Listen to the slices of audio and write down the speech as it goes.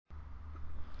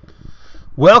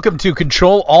Welcome to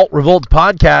Control Alt Revolt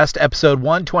Podcast, episode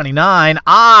 129.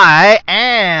 I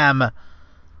am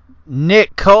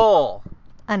Nick Cole.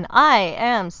 And I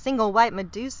am Single White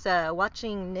Medusa,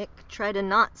 watching Nick try to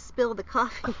not spill the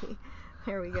coffee.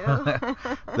 There we go.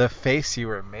 The face you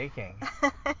were making.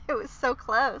 It was so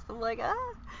close. I'm like,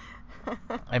 ah.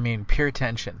 I mean, pure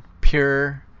tension.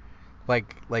 Pure,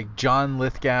 like John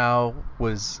Lithgow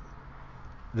was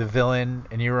the villain,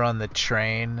 and you were on the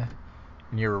train,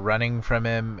 and you were running from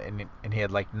him, and he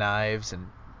had like knives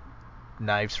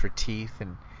for teeth,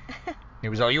 and he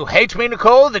was all, "You hate me,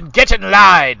 Nicole? Then get in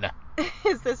line."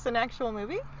 Is this an actual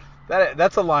movie?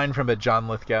 That's a line from a John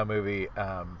Lithgow movie,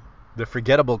 The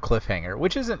Forgettable Cliffhanger,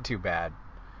 which isn't too bad.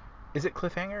 Is it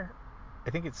Cliffhanger? I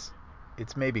think it's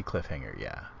maybe Cliffhanger,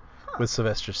 yeah. Huh. With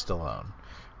Sylvester Stallone,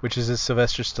 which is a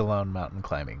Sylvester Stallone mountain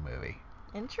climbing movie.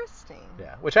 Interesting.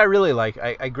 Yeah, which I really like.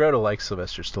 I grow to like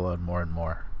Sylvester Stallone more and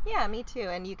more. Yeah, me too.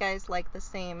 And you guys like the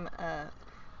same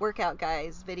workout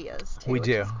guys videos too. We which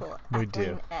do. Is cool. We do.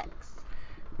 Athlean X.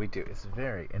 We do. It's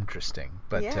very interesting.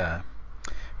 But yeah.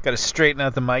 Got to straighten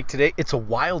out the mic today. It's a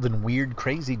wild and weird,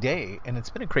 crazy day, and it's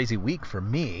been a crazy week for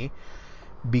me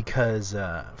because,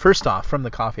 first off, from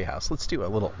the coffee house, let's do a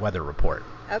little weather report.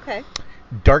 Okay.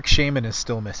 Dark Shaman is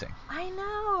still missing. I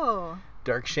know.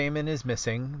 Dark Shaman is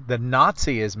missing. The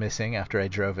Nazi is missing after I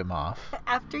drove him off.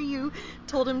 After you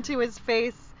told him to his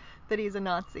face that he's a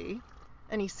Nazi,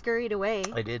 and he scurried away.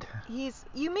 I did. You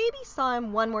maybe saw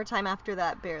him one more time after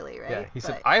that, barely, right? Yeah, he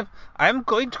said, I'm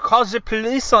going to call the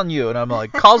police on you. And I'm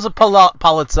like, call the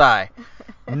Polizei.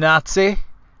 Nazi.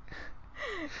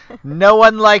 No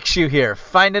one likes you here.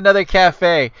 Find another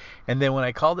cafe. And then when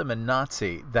I called him a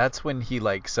Nazi, that's when he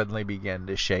like suddenly began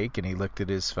to shake, and he looked at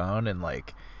his phone, and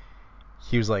like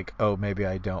he was like, oh, maybe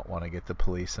I don't want to get the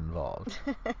police involved.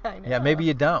 I know. Yeah, maybe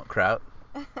you don't, Kraut.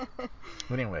 But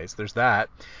anyways, there's that.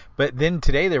 But then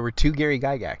today there were 2 Gary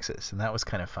Gygaxes, and that was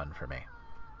kind of fun for me.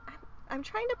 I'm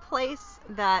trying to place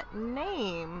that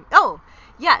name. Oh,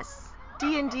 yes.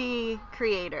 D&D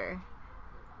creator.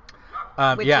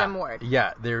 With Jim Ward.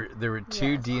 Yeah, there were 2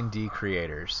 Yes. D&D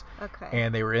creators. Okay.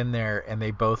 And they were in there, and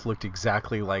they both looked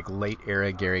exactly like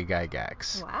late-era Gary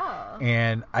Gygax. Wow.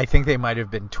 And I think they might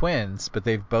have been twins, but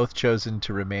they've both chosen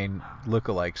to remain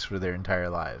lookalikes for their entire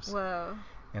lives. Whoa.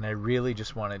 And I really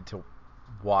just wanted to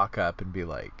walk up and be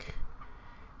like,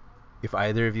 if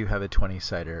either of you have a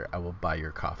 20-cider, I will buy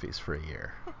your coffees for a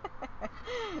year.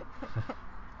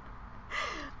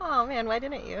 Oh, man, why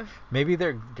didn't you? Maybe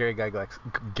they're Gary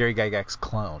Gygax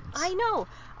clones. I know.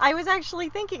 I was actually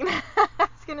thinking that. I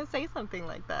was going to say something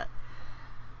like that.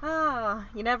 Oh,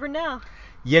 you never know.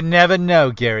 You never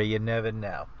know, Gary. You never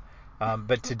know.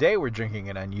 But today we're drinking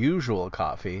an unusual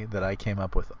coffee that I came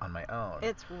up with on my own.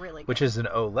 It's really good. Which is an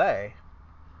Olay.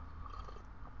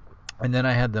 And then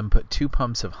I had them put 2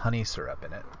 pumps of honey syrup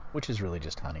in it, which is really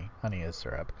just honey. Honey is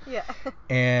syrup. Yeah.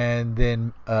 And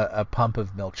then a pump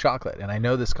of milk chocolate. And I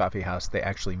know this coffee house, they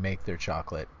actually make their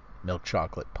milk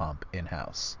chocolate pump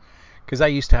in-house. Because I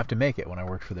used to have to make it when I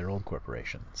worked for their old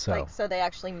corporation. So they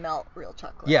actually melt real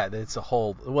chocolate. Yeah, it's a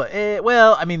whole...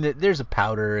 Well, I mean, there's a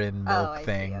powder and milk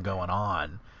thing okay. going on.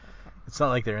 Okay. It's not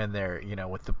like they're in there,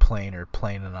 with the planer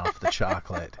planing off the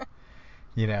chocolate.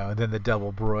 And then the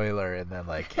double broiler, and then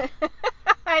like...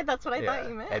 That's what I thought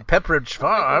you meant. At Pepperidge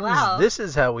Farms, wow. This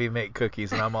is how we make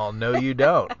cookies. And I'm all, no, you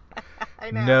don't.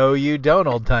 I know. No, you don't,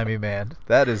 old-timey man.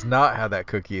 That is not how that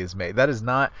cookie is made. That is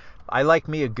not... I like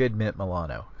me a good mint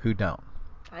Milano. Who don't?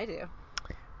 I do.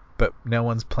 But no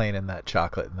one's planing that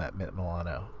chocolate in that mint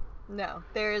Milano. No,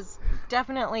 there's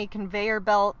definitely conveyor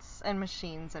belts and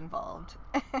machines involved.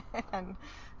 And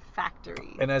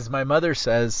factories. And as my mother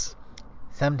says,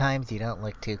 sometimes you don't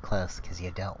look too close because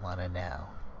you don't want to know.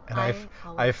 And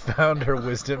I've found her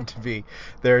wisdom to be,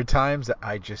 there are times that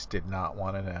I just did not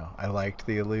want to know. I liked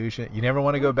the illusion. You never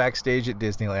want to go backstage at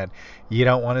Disneyland. You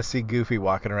don't want to see Goofy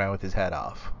walking around with his head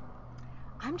off.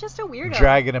 I'm just a weirdo.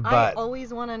 Dragging a butt. I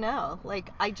always want to know. Like,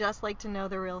 I just like to know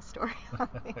the real story on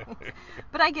things.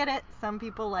 But I get it. Some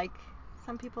people like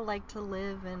to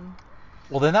live in...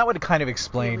 Well, then that would kind of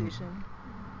explain illusion.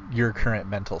 Your current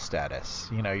mental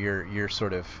status. You're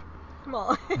sort of...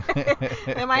 Well,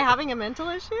 am I having a mental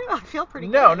issue? I feel pretty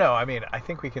good. No. I mean, I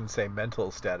think we can say mental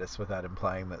status without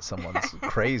implying that someone's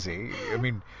crazy. I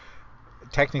mean,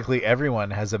 technically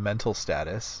everyone has a mental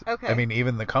status. Okay. I mean,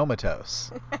 even the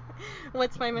comatose.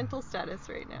 What's my mental status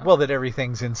right now? Well, that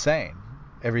everything's insane.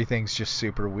 Everything's just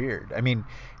super weird. I mean,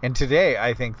 and today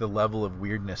I think the level of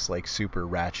weirdness like super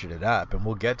ratcheted up, and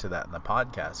we'll get to that in the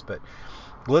podcast, but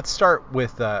let's start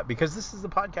with, because this is the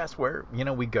podcast where,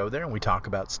 we go there and we talk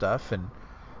about stuff, and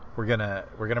we're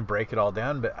gonna break it all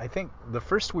down. But I think the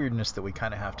first weirdness that we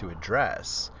kind of have to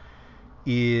address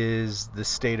is the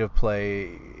state of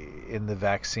play in the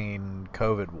vaccine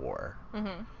COVID war.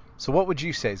 Mm-hmm. So what would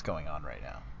you say is going on right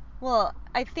now? Well,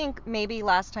 I think maybe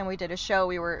last time we did a show,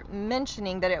 we were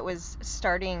mentioning that it was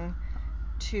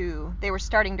they were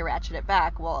starting to ratchet it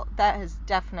back. Well, that has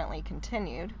definitely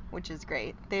continued, which is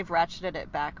great. They've ratcheted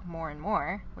it back more and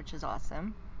more, which is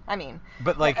awesome. I mean,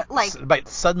 but but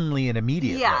suddenly and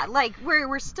immediately. Yeah, like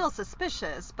we're still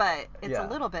suspicious, but it's a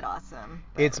little bit awesome.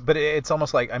 But it's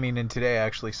almost like, I mean, and today I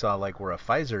actually saw like where the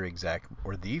Pfizer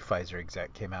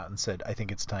exec came out and said, I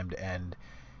think it's time to end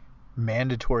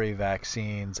mandatory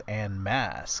vaccines and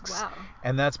masks. Wow.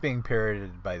 And that's being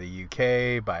parroted by the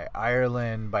UK, by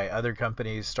Ireland, by other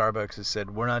companies. Starbucks has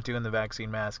said, we're not doing the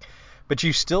vaccine mask. But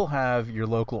you still have your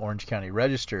local Orange County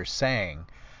Register saying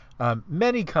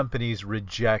many companies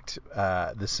reject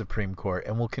the Supreme Court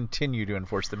and will continue to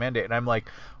enforce the mandate. And I'm like,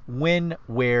 when,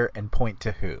 where, and point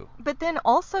to who? But then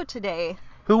also today...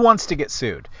 Who wants to get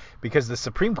sued? Because the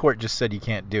Supreme Court just said you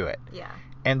can't do it. Yeah.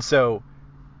 And so...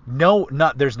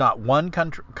 there's not one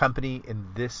company in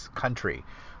this country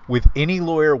with any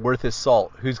lawyer worth his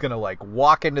salt who's going to like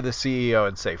walk into the CEO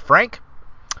and say, Frank,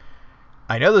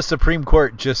 I know the Supreme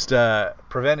Court just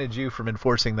prevented you from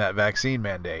enforcing that vaccine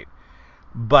mandate,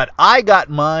 but I got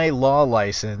my law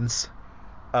license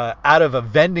out of a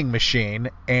vending machine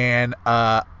and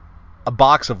a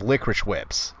box of licorice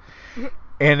whips.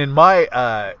 And in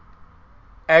my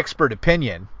expert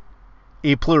opinion,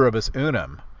 e pluribus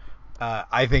unum,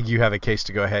 I think you have a case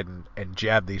to go ahead and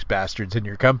jab these bastards in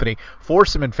your company.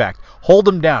 Force them, in fact. Hold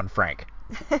them down, Frank.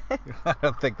 I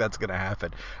don't think that's going to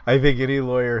happen. I think any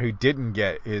lawyer who didn't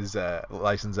get his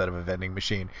license out of a vending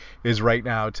machine is right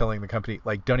now telling the company,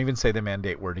 like, don't even say the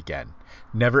mandate word again.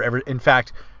 Never, ever. In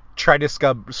fact, try to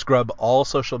scrub all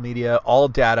social media, all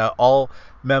data, all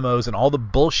memos, and all the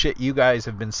bullshit you guys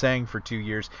have been saying for 2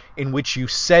 years in which you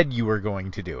said you were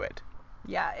going to do it.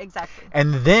 Yeah, exactly.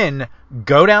 And then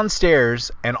go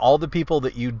downstairs and all the people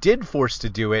that you did force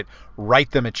to do it, write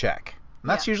them a check. And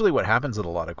that's usually what happens at a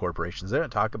lot of corporations. They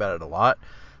don't talk about it a lot,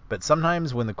 but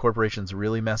sometimes when the corporations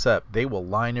really mess up, they will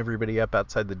line everybody up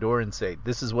outside the door and say,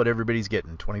 this is what everybody's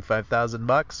getting,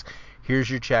 $25,000. Here's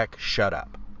your check. Shut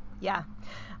up. Yeah.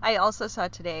 I also saw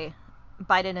today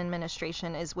Biden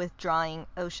administration is withdrawing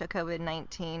OSHA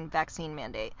COVID-19 vaccine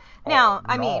mandate. Now,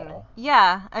 I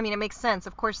mean, it makes sense.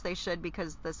 Of course they should,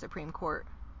 because the Supreme Court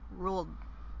ruled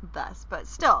thus. But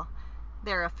still,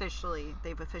 they've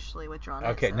officially withdrawn it.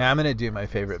 Okay, now I'm going to do my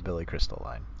favorite Billy Crystal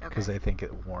line, because I think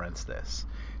it warrants this.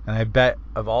 And I bet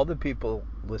of all the people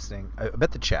listening, I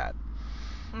bet the chat,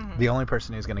 the only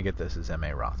person who's going to get this is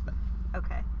M.A. Rothman.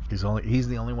 Okay. He's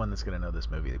the only one that's going to know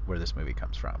this movie, where this movie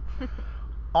comes from.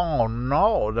 Oh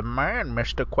no, the man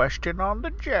missed a question on the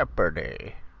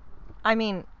Jeopardy. I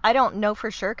mean, I don't know for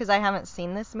sure because I haven't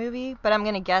seen this movie, but I'm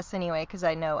going to guess anyway because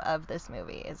I know of this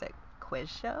movie. Is it quiz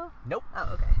show? Nope.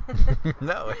 Oh, okay.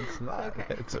 No, it's not. Okay.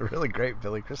 It's a really great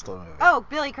Billy Crystal movie. Oh,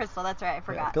 Billy Crystal, that's right, I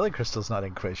forgot. Yeah, Billy Crystal's not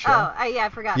in quiz show. Oh, I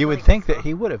forgot. You Billy would think Crystal. that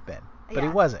he would have been, but he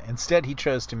wasn't. Instead, he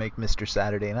chose to make Mr.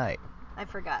 Saturday Night. I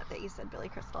forgot that you said Billy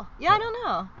Crystal. Yeah, I don't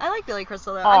know. I like Billy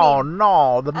Crystal, though. Oh,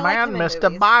 no, the I like man him in missed a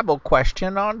movies. Bible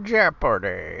question on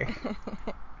Jeopardy.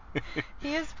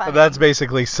 He is funny. That's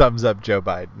basically sums up Joe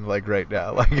Biden, like, right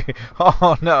now. Like,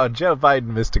 oh, no, Joe Biden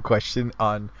missed a question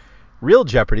on real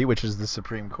Jeopardy, which is the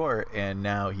Supreme Court, and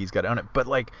now he's got to own it. But,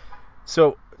 like,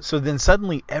 so then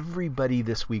suddenly everybody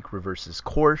this week reverses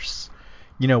course.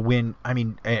 You know,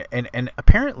 and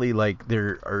apparently, like,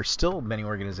 there are still many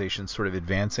organizations sort of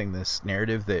advancing this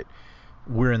narrative that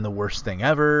we're in the worst thing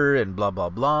ever and blah, blah,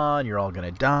 blah, and you're all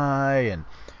going to die. And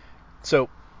so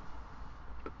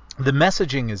the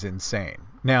messaging is insane.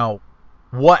 Now,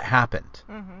 what happened?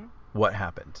 What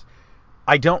happened?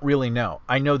 I don't really know.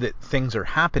 I know that things are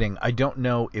happening. I don't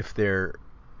know if they're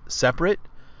separate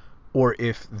or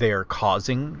if they are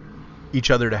causing each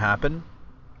other to happen,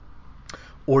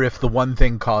 or if the one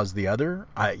thing caused the other,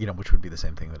 which would be the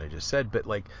same thing that I just said. But,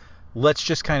 like, let's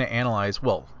just kind of analyze,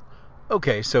 well,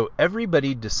 okay, so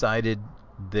everybody decided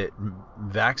that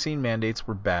vaccine mandates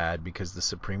were bad because the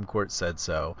Supreme Court said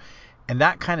so. And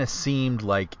that kind of seemed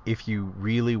like, if you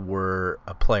really were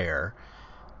a player,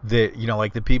 that,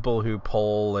 like the people who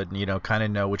poll and, kind of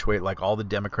know which way, like all the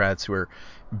Democrats who are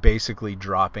basically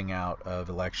dropping out of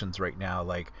elections right now,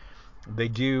 like, they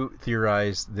do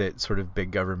theorize that sort of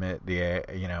big government,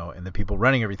 and the people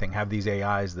running everything have these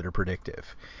AIs that are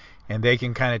predictive. And they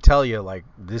can kind of tell you, like,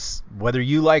 this, whether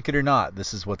you like it or not,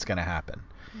 this is what's going to happen.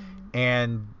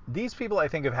 And these people, I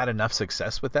think, have had enough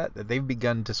success with that they've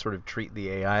begun to sort of treat the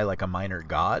AI like a minor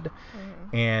god.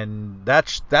 And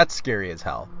that's scary as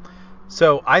hell.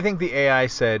 So I think the AI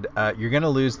said, you're going to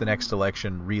lose the next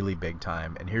election really big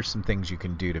time, and here's some things you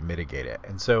can do to mitigate it.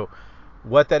 And so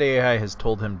what that AI has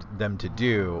told them to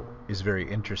do is very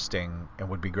interesting and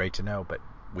would be great to know, but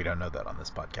we don't know that on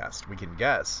this podcast. We can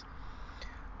guess.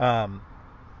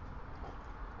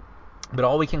 But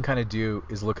all we can kind of do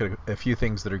is look at a few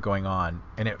things that are going on.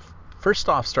 And it first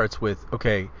off starts with,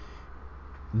 okay,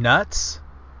 nuts,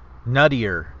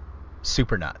 nuttier,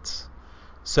 super nuts.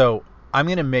 So I'm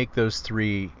going to make those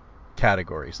three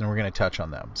categories, and we're going to touch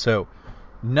on them. So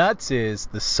nuts is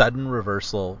the sudden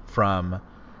reversal from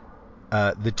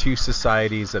the two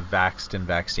societies of vaxxed and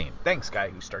vaccine. Thanks, guy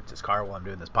who starts his car while I'm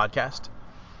doing this podcast.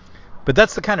 But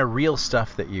that's the kind of real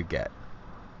stuff that you get.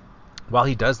 While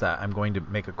he does that, I'm going to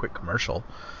make a quick commercial.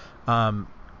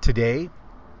 Today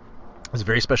is a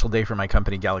very special day for my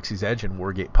company, Galaxy's Edge and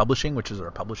Wargate Publishing, which is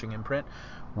our publishing imprint.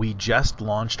 We just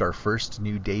launched our first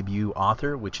new debut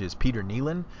author, which is Peter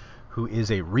Nealon, who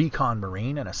is a recon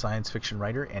Marine and a science fiction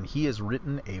writer, and he has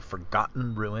written a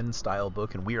Forgotten Ruin style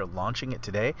book, and we are launching it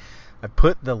today. I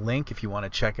put the link, if you want to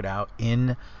check it out,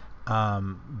 in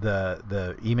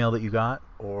the email that you got,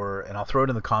 and I'll throw it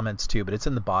in the comments too, but it's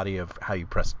in the body of how you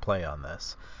press play on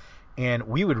this. And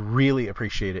we would really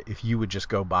appreciate it if you would just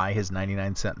go buy his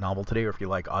 99-cent novel today, or if you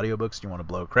like audiobooks and you want to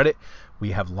blow credit,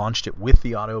 we have launched it with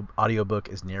the audiobook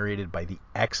as narrated by the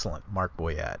excellent Mark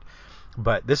Boyad.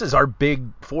 But this is our big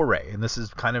foray, and this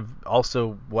is kind of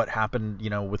also what happened,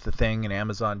 with the thing and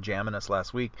Amazon jamming us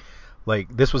last week.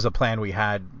 Like, this was a plan we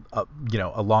had,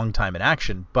 a long time in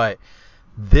action, but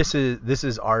this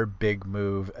is our big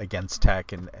move against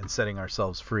tech and setting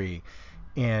ourselves free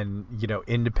in,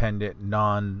 independent,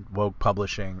 non-woke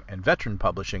publishing and veteran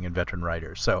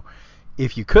writers. So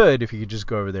if you could just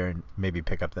go over there and maybe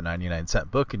pick up the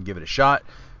 99-cent book and give it a shot,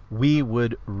 we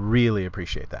would really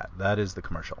appreciate that. That is the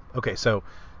commercial. Okay, so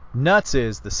nuts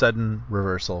is the sudden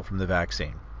reversal from the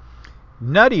vaccine.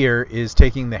 Nuttier is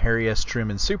taking the Harry S.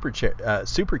 Truman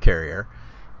supercarrier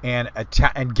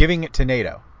and giving it to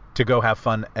NATO to go have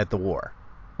fun at the war,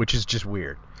 which is just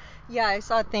weird. Yeah, I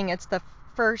saw a thing. It's the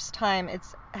first time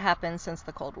it's happened since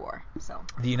the Cold War. So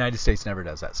the United States never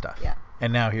does that stuff. Yeah.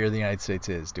 And now here the United States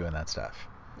is doing that stuff.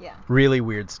 Yeah. Really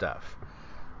weird stuff.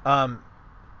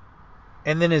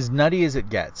 And then as nutty as it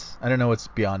gets, I don't know what's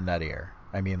beyond nuttier.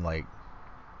 I mean, like,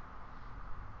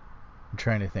 I'm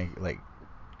trying to think, like,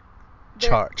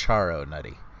 Charo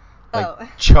nutty.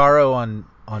 Like, Charo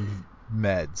on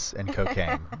meds and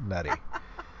cocaine nutty.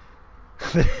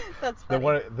 That's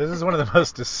funny. This is one of the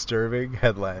most disturbing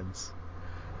headlines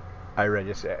I read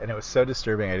yesterday, and it was so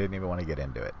disturbing I didn't even want to get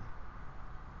into it.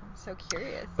 I'm so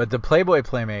curious. But the Playboy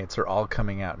Playmates are all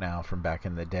coming out now from back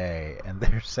in the day, and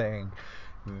they're saying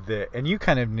that, and you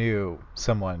kind of knew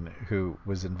someone who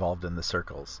was involved in the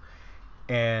circles,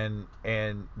 and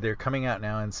they're coming out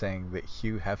now and saying that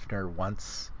Hugh Hefner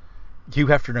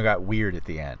got weird at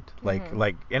the end, like,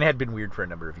 and it had been weird for a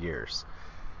number of years,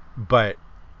 but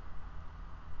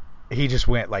he just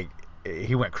went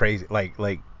crazy,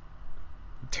 like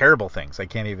terrible things I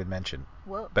can't even mention.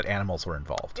 Whoa. But animals were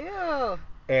involved. Ew.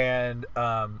 And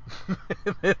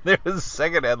there was a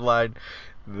second headline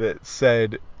that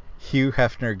said Hugh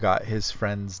Hefner got his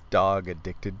friend's dog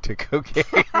addicted to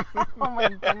cocaine. Oh my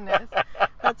goodness.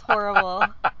 That's horrible.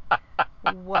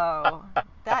 Whoa.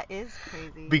 That is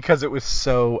crazy. Because it was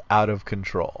so out of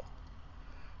control.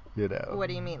 What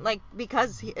do you mean? Like,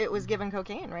 because it was given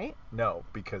cocaine, right? No,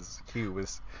 because Hugh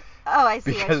was... Oh, I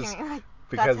see what you mean. Like,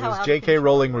 because as J.K.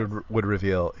 Rowling would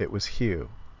reveal, it was Hugh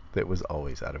that was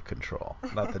always out of control,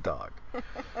 not the dog.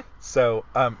 So,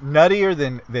 nuttier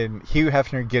than Hugh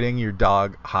Hefner getting your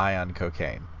dog high on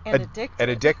cocaine. And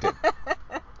addicted.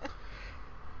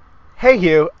 Hey,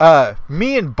 Hugh,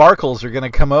 me and Barkles are going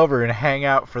to come over and hang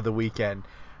out for the weekend,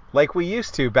 like we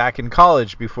used to back in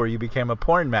college before you became a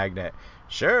porn magnet.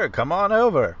 Sure, come on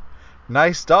over.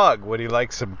 Nice dog. Would he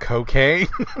like some cocaine?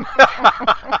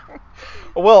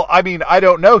 Well, I mean, I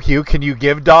don't know, Hugh. Can you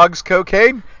give dogs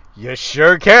cocaine? You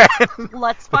sure can.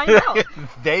 Let's find out.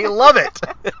 They love it.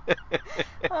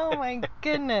 Oh my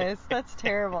goodness, that's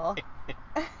terrible.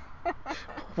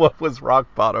 What was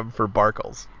rock bottom for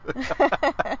Barkles?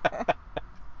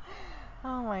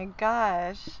 Oh my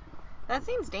gosh. That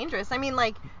seems dangerous. I mean,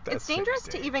 like, it's dangerous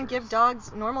to even give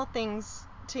dogs normal things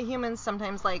to humans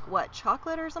sometimes, like, what,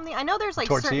 chocolate or something? I know there's, like,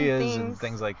 tortillas certain things. And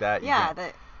things like that.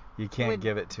 You can't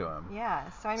give it to them. Yeah,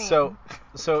 so I mean...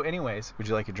 So anyways, would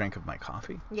you like a drink of my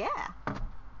coffee? Yeah.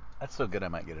 That's so good I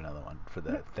might get another one for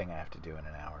the thing I have to do in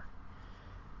an hour.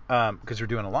 because we're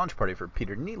doing a launch party for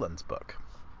Peter Nealon's book.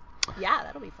 Yeah,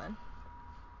 that'll be fun.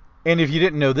 And if you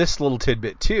didn't know this little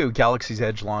tidbit too, Galaxy's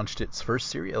Edge launched its first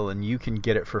serial, and you can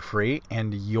get it for free,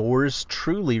 and yours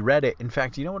truly read it. In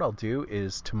fact, you know what I'll do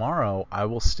is tomorrow I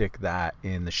will stick that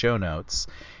in the show notes,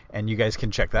 and you guys can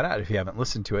check that out if you haven't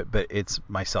listened to it, but it's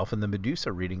myself and the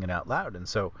Medusa reading it out loud. And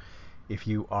so if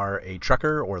you are a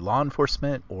trucker or law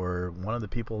enforcement or one of the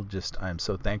people I'm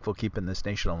so thankful keeping this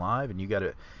nation alive, and you got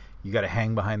to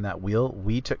hang behind that wheel,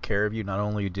 we took care of you. Not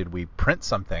only did we print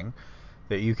something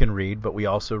that you can read, but we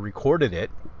also recorded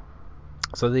it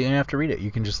so that you don't have to read it.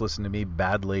 You can just listen to me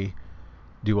badly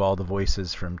do all the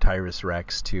voices from Tyrus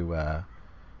Rex to a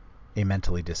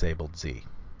mentally disabled Z.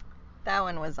 That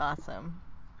one was awesome.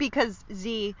 Because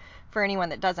Z, for anyone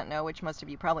that doesn't know, which most of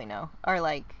you probably know, are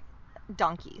like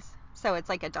donkeys. So it's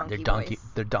like a donkey voice.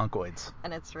 They're donkoids.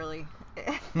 And it's really,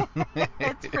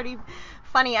 it's pretty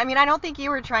funny. I mean, I don't think you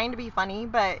were trying to be funny,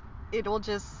 but it'll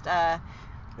just,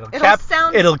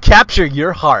 it'll capture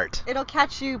your heart. It'll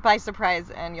catch you by surprise,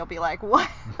 and you'll be like, what?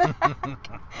 I'm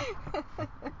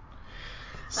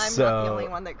not the only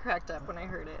one that cracked up when I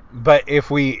heard it. But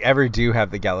if we ever do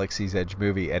have the Galaxy's Edge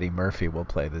movie, Eddie Murphy will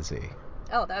play the Z.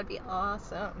 Oh, that would be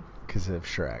awesome. Because of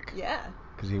Shrek. Yeah.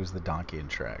 Because he was the donkey in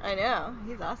Shrek. I know.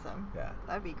 He's awesome. Yeah.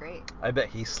 That'd be great. I bet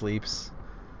he sleeps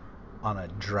on a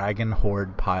dragon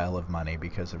hoard pile of money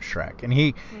because of Shrek. And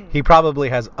he probably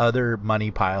has other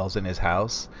money piles in his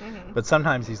house. Mm-hmm. But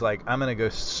sometimes he's like, I'm going to go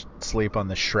sleep on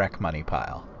the Shrek money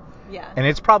pile. Yeah. And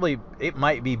it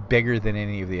might be bigger than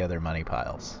any of the other money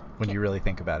piles when you really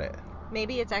think about it.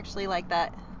 Maybe it's actually like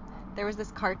that. There was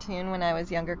this cartoon when I was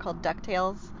younger called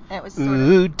DuckTales. And it was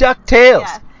DuckTales.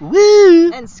 Yeah.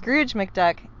 Woo! And Scrooge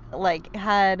McDuck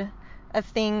had a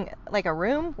thing, like a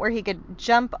room where he could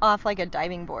jump off like a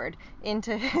diving board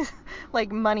into his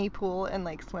like money pool and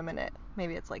like swim in it.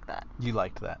 Maybe it's like that. You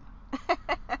liked that.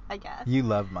 I guess. You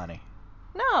love money.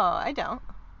 No, I don't.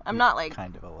 I'm not like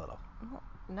kind of a little.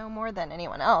 No more than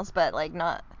anyone else, but like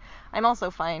not. I'm also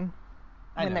fine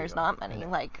when there's not money.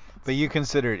 Like. But you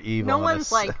consider it evil. No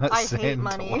one's like, I hate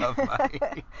money. To love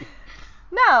money.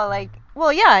 No, like,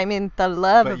 well, yeah, I mean, the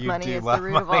love of money is the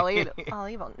root of all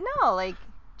evil. No, like,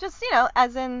 just,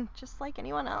 as in, just like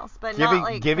anyone else, but not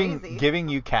like crazy. Giving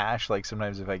you cash, like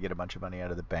sometimes if I get a bunch of money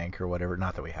out of the bank or whatever,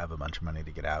 not that we have a bunch of money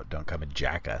to get out, don't come and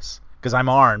jack us, because I'm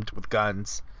armed with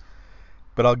guns,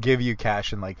 but I'll give you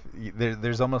cash, and like,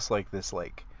 there's almost like this,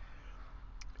 like,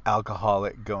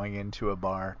 alcoholic going into a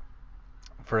bar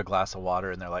for a glass of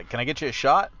water, and they're like, can I get you a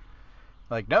shot?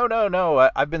 Like, no,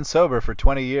 I've been sober for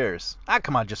 20 years.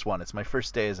 Come on, just one. It's my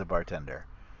first day as a bartender.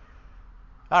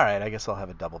 All right, I guess I'll have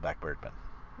a double back bourbon.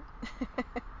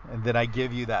 And then I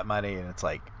give you that money, and it's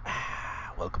like,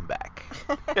 welcome back.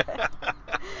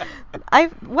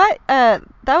 That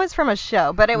was from a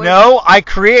show, but it was... No, I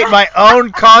create my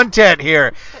own content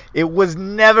here. It was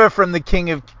never from the King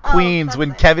of Queens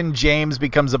when Kevin James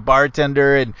becomes a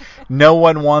bartender and no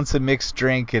one wants a mixed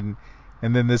drink, and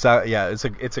then this,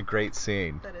 it's a great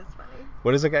scene. That is funny.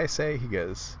 What does the guy say? He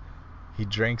goes, he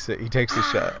drinks it, he takes the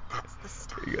shot. That's the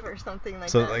stuff, or something like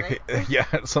so that, like, right? Yeah,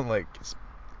 something like,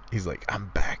 he's like, I'm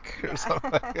back, or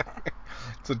something like that.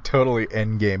 It's a totally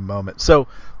endgame moment. So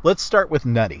let's start with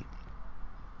Nutty.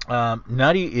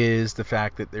 Nutty is the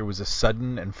fact that there was a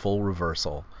sudden and full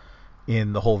reversal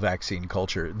in the whole vaccine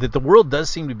culture. That the world does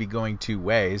seem to be going two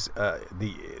ways.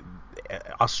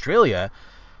 Australia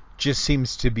just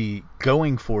seems to be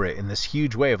going for it in this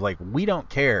huge way of like, we don't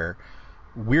care,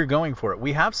 we're going for it.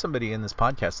 We have somebody in this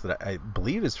podcast that I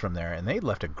believe is from there, and they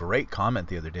left a great comment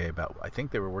the other day about, I think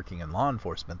they were working in law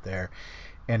enforcement there,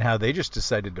 and how they just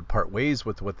decided to part ways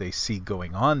with what they see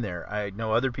going on there. I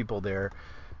know other people there,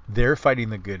 they're fighting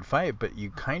the good fight, but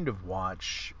you kind of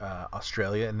watch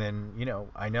Australia, and then,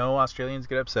 I know Australians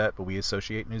get upset, but we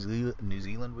associate New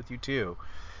Zealand with you too.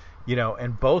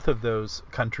 And both of those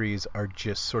countries are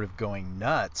just sort of going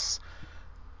nuts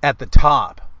at the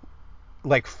top,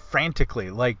 like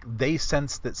frantically, like they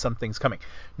sense that something's coming.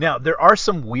 Now, there are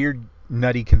some weird,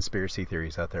 nutty conspiracy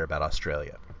theories out there about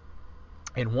Australia.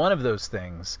 And one of those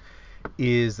things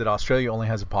is that Australia only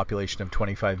has a population of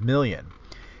 25 million.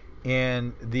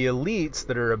 And the elites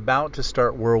that are about to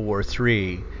start World War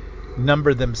III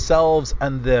number themselves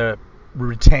and their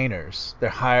retainers,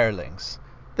 their hirelings,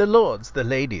 the lords, the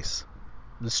ladies,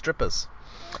 the strippers,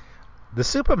 the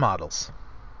supermodels,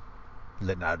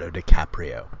 Leonardo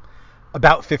DiCaprio,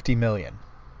 about 50 million,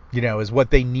 is what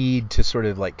they need to sort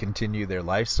of like continue their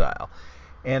lifestyle.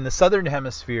 And the southern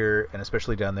hemisphere, and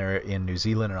especially down there in New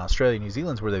Zealand and Australia, New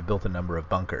Zealand's where they've built a number of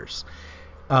bunkers,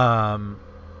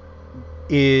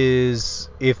 is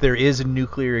if there is a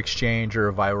nuclear exchange or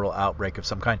a viral outbreak of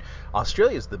some kind,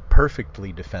 Australia is the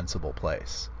perfectly defensible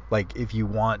place. Like, if you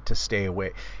want to stay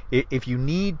away, if you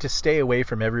need to stay away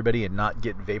from everybody and not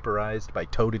get vaporized by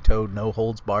toe-to-toe,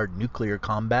 no-holds-barred nuclear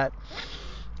combat,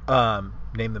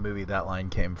 name the movie that line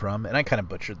came from. And I kind of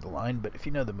butchered the line, but if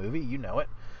you know the movie, you know it.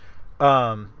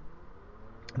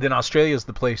 Then Australia is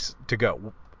the place to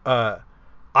go.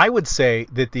 I would say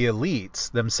that the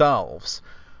elites themselves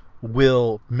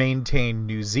will maintain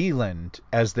New Zealand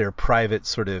as their private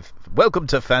sort of welcome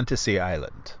to Fantasy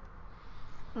Island.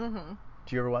 Mm-hmm.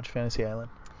 Do you ever watch Fantasy Island?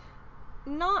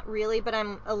 Not really, but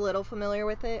I'm a little familiar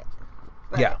with it.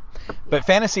 Yeah. But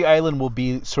Fantasy Island will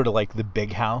be sort of like the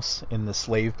big house in the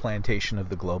slave plantation of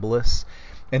the globalists.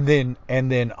 And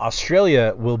then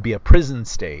Australia will be a prison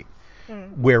state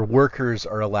where workers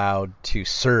are allowed to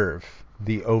serve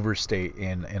the overstate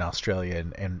in Australia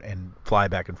and fly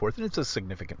back and forth. And it's a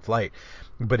significant flight,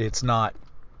 but it's not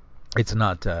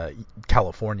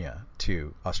California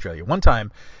to Australia. One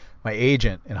time, my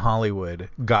agent in Hollywood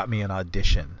got me an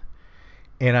audition.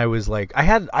 And I was like, I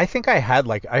had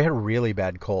a really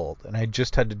bad cold, and I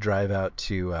just had to drive out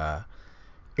to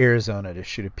Arizona to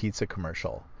shoot a pizza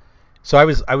commercial. So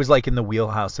I was like in the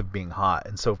wheelhouse of being hot,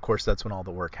 and so of course that's when all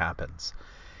the work happens.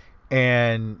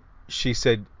 And she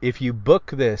said, if you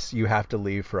book this, you have to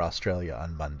leave for Australia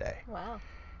on Monday. Wow.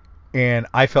 And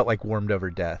I felt like warmed over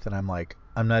death, and I'm like,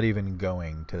 I'm not even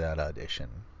going to that audition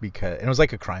and it was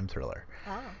like a crime thriller.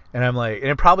 Oh. And I'm like,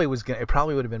 and it probably would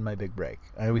have been my big break.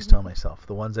 I always tell myself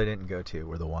the ones I didn't go to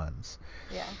were the ones.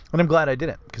 Yeah. And I'm glad I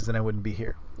didn't, because then I wouldn't be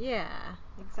here. Yeah,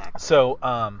 exactly. So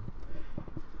I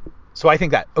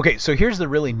think that. Okay, so here's the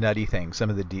really nutty thing some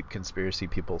of the deep conspiracy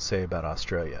people say about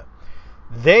Australia.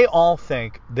 They all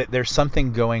think that there's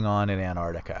something going on in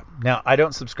Antarctica. Now, I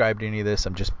don't subscribe to any of this.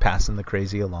 I'm just passing the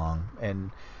crazy along. And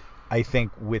I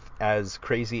think with as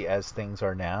crazy as things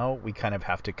are now, we kind of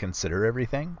have to consider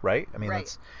everything, right? I mean,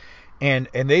 right. And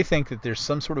they think that there's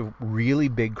some sort of really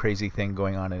big crazy thing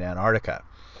going on in Antarctica.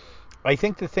 I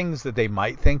think the things that they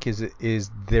might think is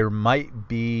there might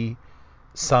be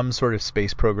some sort of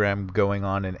space program going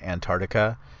on in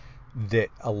Antarctica that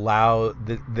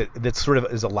sort of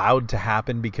is allowed to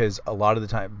happen because a lot of the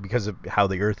time, because of how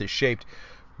the Earth is shaped,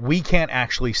 we can't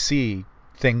actually see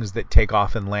things that take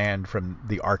off and land from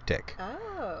the Arctic.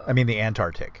 Oh. I mean the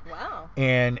Antarctic. Wow.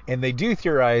 And they do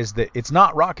theorize that it's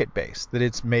not rocket based, that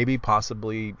it's maybe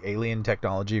possibly alien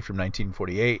technology from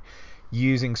 1948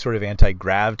 using sort of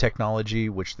anti-grav technology,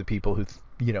 which the people who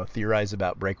theorize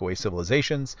about breakaway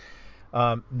civilizations.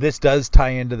 This does tie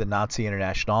into the Nazi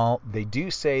International. They do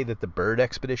say that the Bird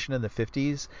expedition in the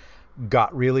 50s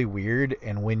got really weird,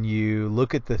 and when you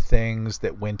look at the things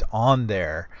that went on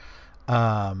there,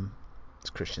 it's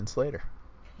Christian Slater.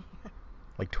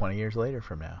 Like 20 years later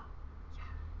from now.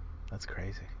 That's crazy.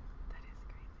 That is crazy.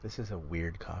 This is a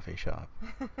weird coffee shop.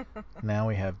 Now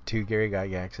we have two Gary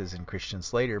Gygaxes and Christian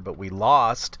Slater, but we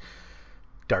lost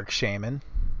Dark Shaman.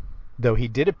 Though he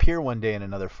did appear one day in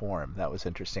another form. That was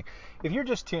interesting. If you're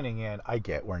just tuning in, I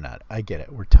get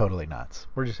it. We're totally nuts.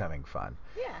 We're just having fun.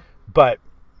 Yeah. But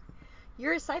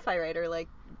you're a sci-fi writer. Like,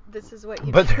 this is what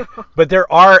you do. But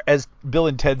there are, as Bill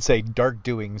and Ted say, dark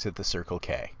doings at the Circle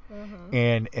K. Mm-hmm.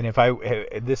 And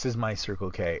this is my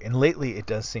Circle K. And lately it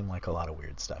does seem like a lot of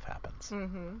weird stuff happens.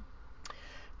 Mm-hmm.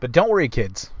 But don't worry,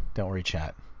 kids. Don't worry,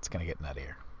 chat. It's going to get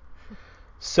nuttier.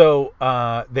 So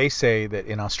they say that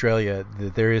in Australia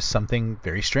that there is something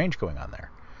very strange going on there,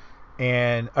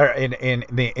 and in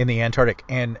the Antarctic,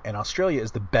 and Australia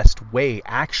is the best way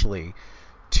actually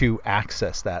to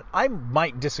access that. I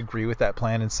might disagree with that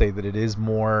plan and say that it is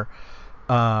more,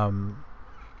 it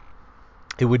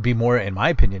would be more, in my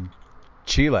opinion,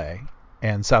 Chile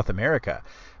and South America.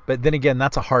 But then again,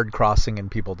 that's a hard crossing,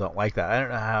 and people don't like that. I don't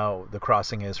know how the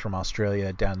crossing is from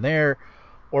Australia down there,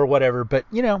 or whatever. But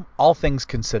all things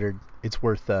considered, it's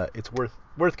worth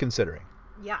considering.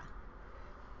 Yeah,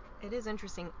 it is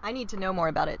interesting. I need to know more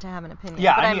about it to have an opinion.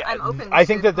 Yeah, but I'm open. I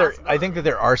think that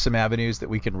there are some avenues that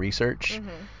we can research. Mm-hmm.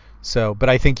 So, but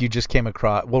I think you just came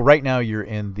across. Well, right now you're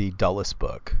in the Dulles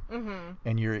book, mm-hmm.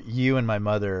 and you and my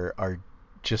mother are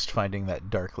just finding that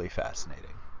darkly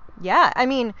fascinating. Yeah, I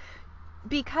mean,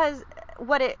 because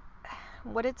what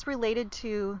it's related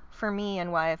to for me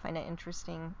and why I find it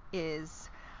interesting is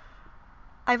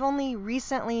I've only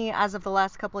recently, as of the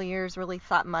last couple of years, really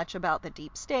thought much about the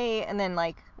deep state, and then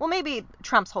maybe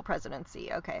Trump's whole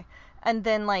presidency, okay. And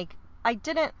then I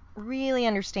didn't really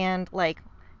understand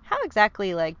how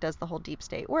exactly does the whole deep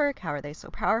state work? How are they so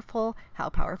powerful? How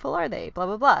powerful are they? Blah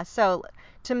blah blah. So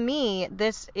to me,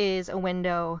 this is a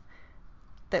window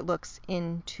that looks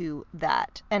into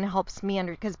that and helps me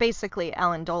because basically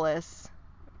Alan Dulles,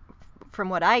 from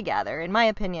what I gather, in my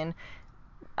opinion,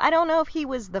 I don't know if he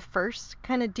was the first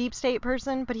kind of deep state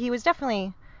person, but he was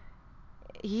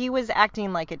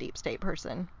acting like a deep state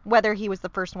person. Whether he was the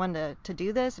first one to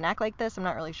do this and act like this, I'm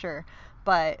not really sure.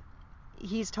 But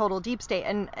he's total deep state.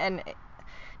 And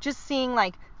just seeing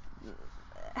like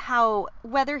how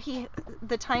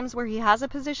the times where he has a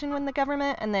position in the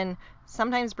government and then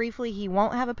sometimes briefly he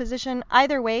won't have a position,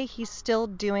 either way he's still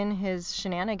doing his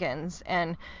shenanigans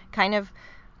and kind of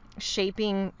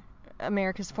shaping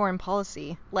America's foreign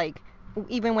policy, like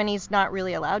even when he's not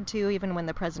really allowed to, even when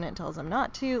the president tells him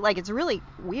not to. Like, it's really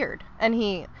weird, and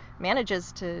he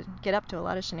manages to get up to a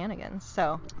lot of shenanigans.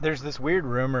 So there's this weird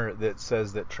rumor that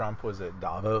says that Trump was at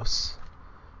Davos,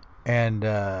 and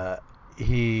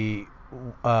he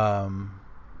I'll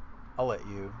let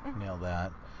you nail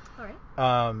that. All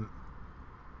right.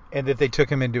 And that they took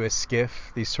him into a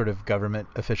skiff, these sort of government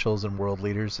officials and world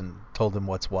leaders, and told him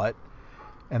what's what.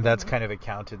 And that's kind of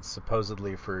accounted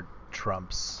supposedly for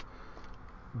Trump's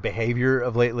behavior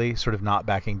of lately, sort of not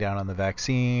backing down on the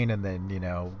vaccine, and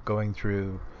then, going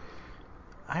through,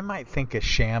 I might think, a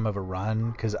sham of a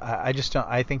run, because I just don't.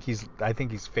 I think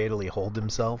he's fatally holed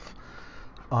himself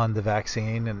on the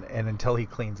vaccine, and until he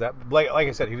cleans up, like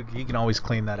I said, he can always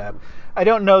clean that up. I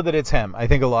don't know that it's him. I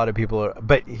think a lot of people are,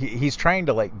 but he's trying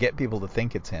to like get people to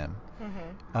think it's him.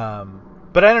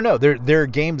 But I don't know. There are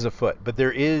games afoot. But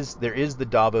there is the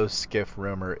Davos skiff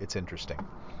rumor. It's interesting.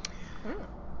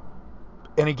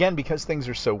 And again, because things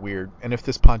are so weird, and if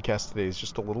this podcast today is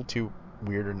just a little too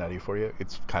weird or nutty for you,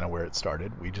 it's kind of where it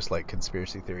started. We just like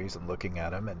conspiracy theories and looking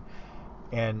at them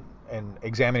and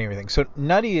examining everything. So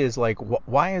nutty is like,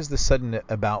 why is the sudden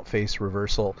about face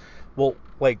reversal? Well,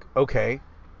 like, okay,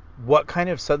 what kind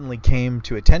of suddenly came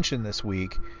to attention this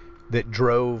week that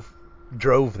drove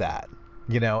that?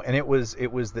 And it was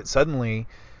that suddenly,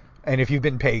 and if you've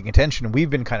been paying attention, we've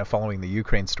been kind of following the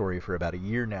Ukraine story for about a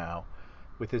year now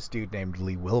with this dude named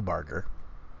Lee Wilbarger,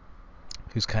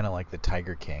 who's kind of like the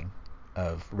Tiger King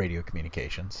of radio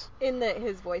communications. In that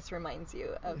his voice reminds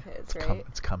you of his, right?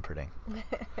 It's comforting.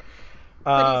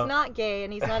 But he's not gay,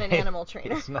 and he's not an animal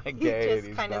trainer. He's not gay. He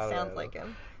just kind of sounds like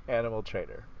him. Animal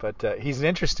trainer. But he's an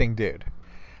interesting dude.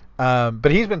 But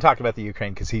he's been talking about the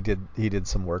Ukraine because he did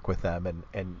some work with them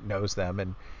and knows them,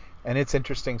 and it's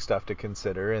interesting stuff to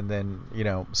consider. And then,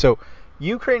 so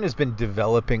Ukraine has been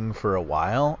developing for a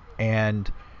while,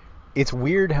 and it's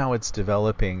weird how it's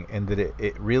developing, and that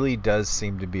it really does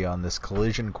seem to be on this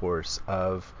collision course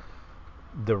of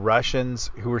the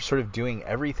Russians, who are sort of doing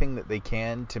everything that they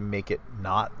can to make it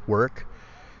not work.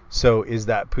 So is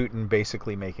that Putin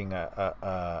basically making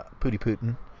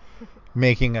Putin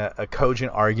making a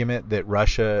cogent argument that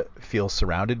Russia feels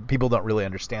surrounded? People don't really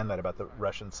understand that about the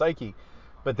Russian psyche,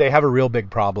 but they have a real big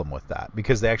problem with that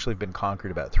because they actually have been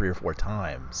conquered about 3 or 4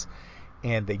 times,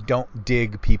 and they don't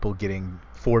dig people getting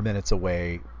 4 minutes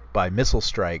away by missile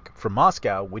strike from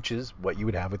Moscow, which is what you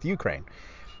would have with Ukraine.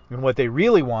 And what they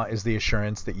really want is the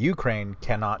assurance that Ukraine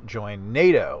cannot join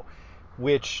NATO,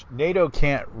 which NATO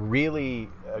can't really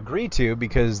agree to,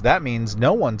 because that means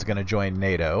no one's going to join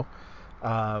NATO.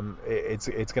 It's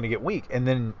going to get weak. And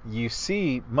then you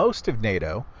see most of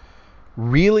NATO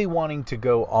really wanting to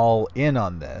go all in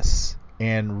on this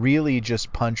and really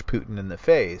just punch Putin in the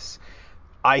face.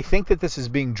 I think that this is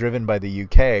being driven by the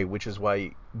UK, which is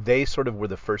why they sort of were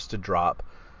the first to drop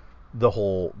the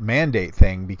whole mandate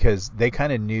thing, because they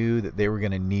kind of knew that they were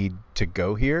going to need to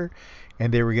go here,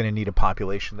 and they were going to need a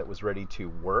population that was ready to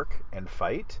work and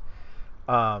fight.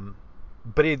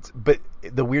 But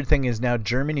the weird thing is now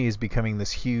Germany is becoming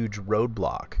this huge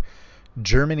roadblock.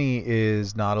 Germany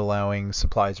is not allowing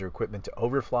supplies or equipment to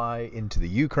overfly into the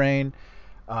Ukraine.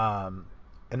 And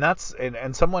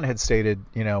someone had stated,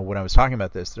 when I was talking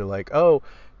about this, they're like, oh,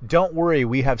 don't worry,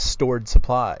 we have stored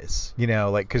supplies,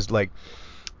 because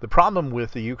the problem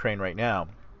with the Ukraine right now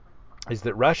is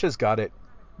that Russia's got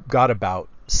about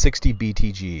 60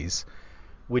 BTGs,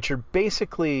 which are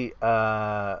basically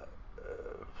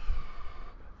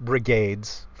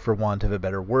brigades, for want of a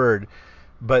better word,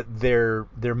 but they're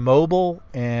mobile,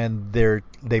 and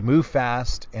they move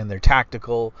fast, and they're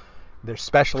tactical, they're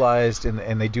specialized,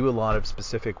 and they do a lot of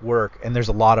specific work, and there's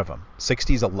a lot of them.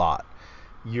 60 is a lot.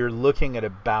 You're looking at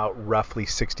about roughly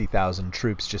 60,000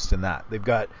 troops just in that. They've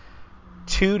got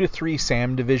 2 to 3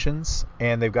 SAM divisions,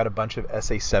 and they've got a bunch of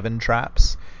SA-7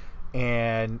 traps,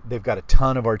 and they've got a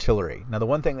ton of artillery. Now, the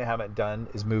one thing they haven't done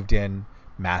is moved in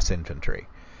mass infantry.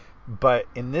 But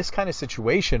in this kind of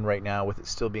situation right now, with it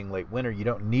still being late winter, you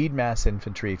don't need mass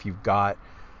infantry if you've got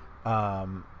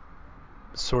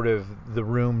sort of the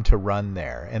room to run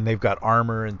there, and they've got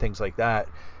armor and things like that.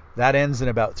 That ends in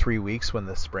about 3 weeks when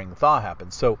the spring thaw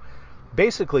happens. So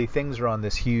basically things are on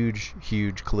this huge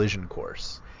collision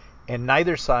course, and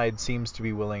neither side seems to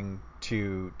be willing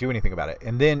to do anything about it.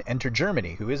 And then enter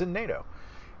Germany, who is in NATO,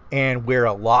 and where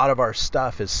a lot of our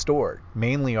stuff is stored,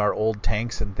 mainly our old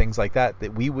tanks and things like that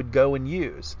we would go and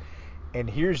use. And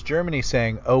here's Germany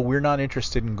saying, oh, we're not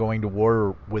interested in going to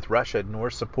war with Russia nor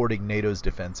supporting NATO's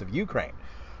defense of Ukraine.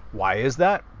 Why is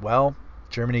that? Well,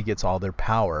 Germany gets all their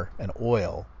power and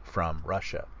oil from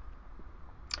Russia.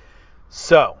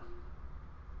 So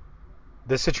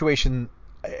the situation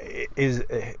is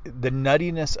the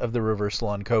nuttiness of the reversal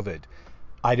on COVID.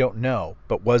 I don't know,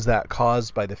 but was that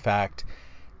caused by the fact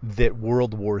that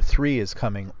World War III is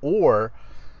coming? Or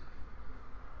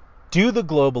do the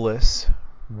globalists,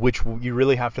 which you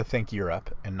really have to think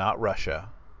Europe and not Russia,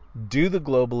 do the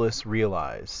globalists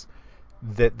realize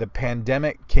that the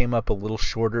pandemic came up a little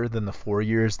shorter than the 4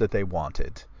 years that they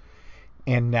wanted?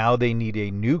 And now they need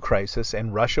a new crisis,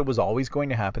 and Russia was always going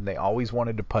to happen. They always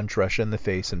wanted to punch Russia in the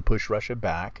face and push Russia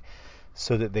back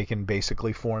so that they can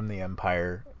basically form the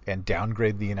empire and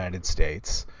downgrade the United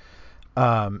States,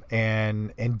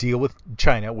 and deal with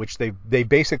China, which they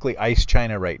basically ice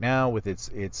China right now with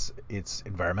its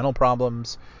environmental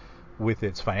problems, with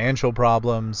its financial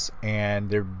problems, and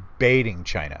they're baiting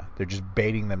China. They're just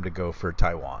baiting them to go for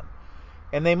Taiwan.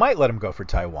 And they might let them go for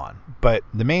Taiwan, but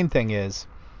the main thing is,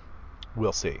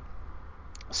 we'll see.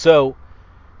 So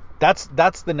that's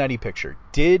the nutty picture.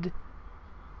 Did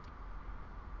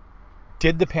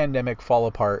the pandemic fall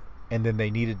apart and then they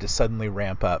needed to suddenly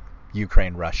ramp up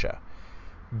Ukraine-Russia?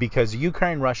 Because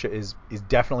Ukraine-Russia is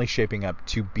definitely shaping up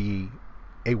to be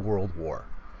a world war.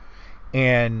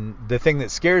 And the thing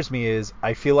that scares me is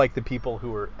I feel like the people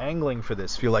who are angling for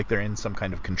this feel like they're in some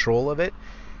kind of control of it.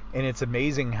 And it's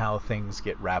amazing how things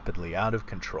get rapidly out of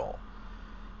control.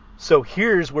 So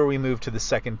here's where we move to the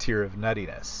second tier of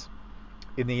nuttiness.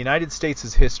 In the United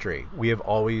States' history, we have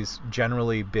always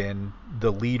generally been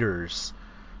the leaders,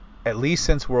 at least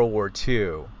since World War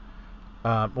II.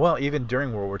 Well, even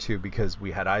during World War II, because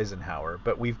we had Eisenhower.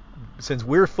 But since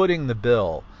we're footing the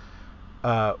bill,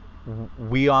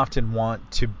 we often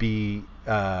want to be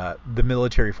the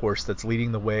military force that's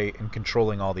leading the way and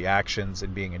controlling all the actions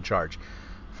and being in charge.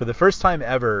 For the first time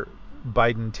ever,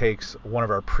 Biden takes one of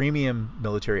our premium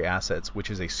military assets, which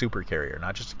is a supercarrier,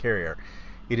 not just a carrier.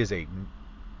 It is I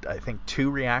think,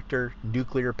 2-reactor,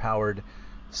 nuclear-powered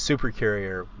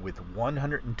supercarrier with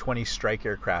 120 strike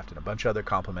aircraft and a bunch of other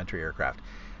complementary aircraft.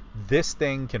 This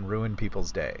thing can ruin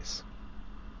people's days.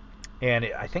 And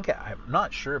I'm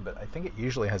not sure, but I think it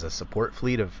usually has a support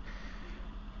fleet of,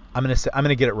 I'm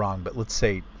gonna get it wrong, but let's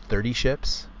say 30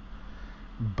 ships.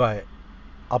 But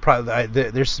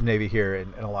there's some Navy here,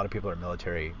 and a lot of people are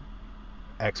military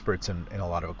experts in a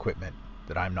lot of equipment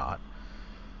that I'm not.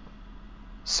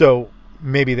 So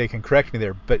maybe they can correct me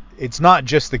there, but it's not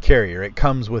just the carrier. It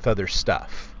comes with other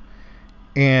stuff.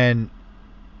 And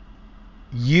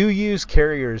you use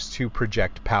carriers to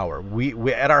project power.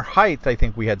 We at our height, I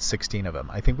think we had 16 of them.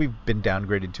 I think we've been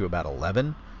downgraded to about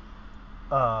 11.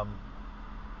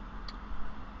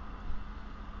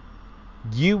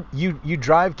 You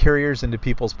drive carriers into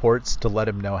people's ports to let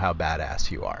them know how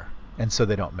badass you are, and so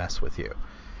they don't mess with you.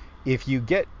 If you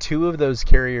get 2 of those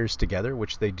carriers together,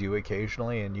 which they do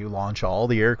occasionally, and you launch all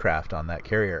the aircraft on that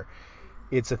carrier,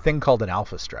 it's a thing called an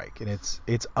alpha strike, and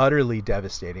it's utterly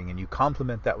devastating. And you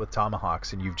complement that with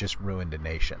tomahawks, and you've just ruined a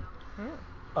nation.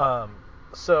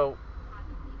 So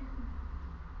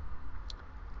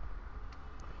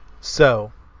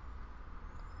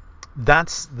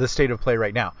that's the state of play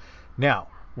right now. Now,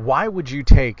 why would you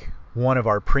take one of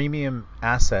our premium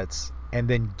assets and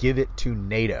then give it to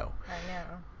NATO? I know.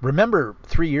 Remember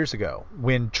 3 years ago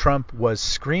when Trump was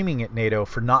screaming at NATO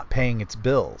for not paying its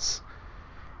bills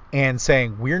and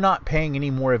saying, we're not paying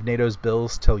any more of NATO's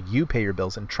bills till you pay your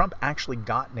bills. And Trump actually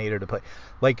got NATO to pay.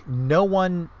 Like, not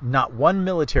one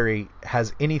military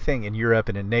has anything in Europe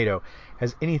and in NATO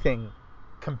has anything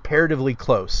comparatively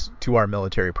close to our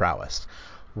military prowess.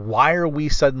 Why are we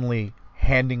suddenly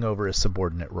handing over a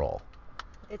subordinate role?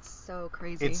 It's so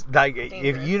crazy. It's like,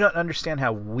 if you don't understand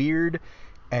how weird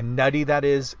and nutty that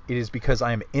is, it is because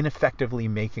I am ineffectively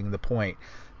making the point.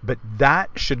 But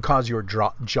that should cause your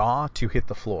jaw to hit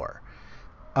the floor.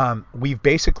 We've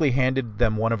basically handed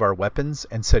them one of our weapons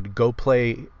and said, go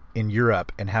play in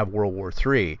Europe and have World War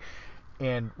III.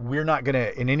 And we're not going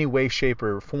to, in any way, shape,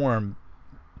 or form,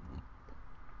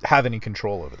 have any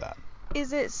control over that.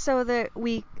 Is it so that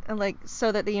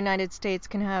the United States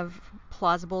can have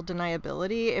plausible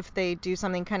deniability if they do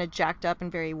something kind of jacked up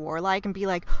and very warlike and be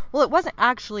like, well, it wasn't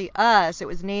actually us, it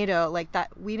was NATO, like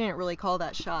that, we didn't really call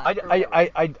that shot.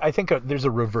 I think there's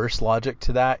a reverse logic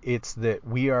to that. It's that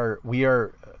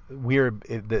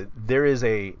there is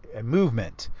a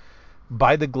movement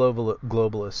by the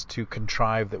globalists to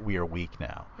contrive that we are weak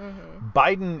now. Mm-hmm.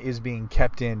 Biden is being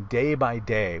kept in day by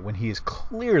day when he is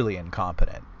clearly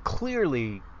incompetent,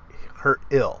 clearly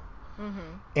ill, mm-hmm.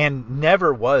 and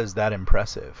never was that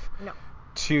impressive. No.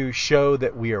 To show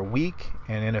that we are weak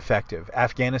and ineffective.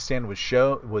 Afghanistan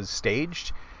was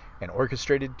staged and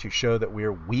orchestrated to show that we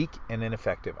are weak and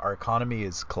ineffective. Our economy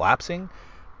is collapsing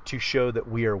to show that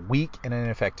we are weak and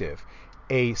ineffective.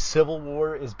 A civil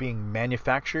war is being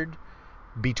manufactured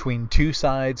between two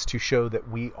sides to show that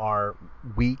we are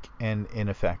weak and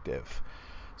ineffective.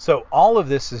 So all of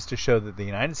this is to show that the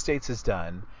United States is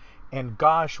done. And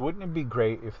gosh, wouldn't it be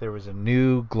great if there was a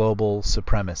new global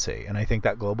supremacy? And I think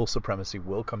that global supremacy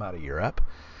will come out of Europe.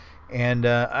 And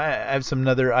I have some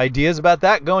other ideas about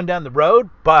that going down the road.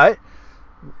 But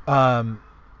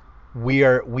we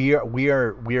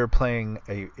are playing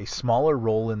a smaller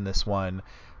role in this one,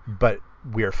 but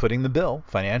we are footing the bill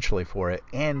financially for it,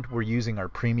 and we're using our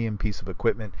premium piece of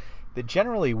equipment that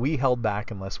generally we held back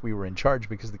unless we were in charge,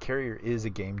 because the carrier is a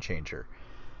game changer.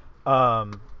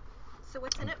 So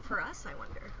what's in it for us, I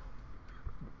wonder?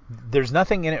 There's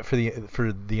nothing in it for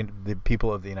the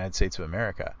people of the United States of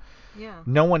America. Yeah.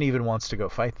 No one even wants to go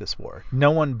fight this war. No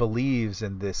one believes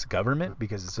in this government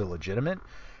because it's illegitimate.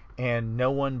 And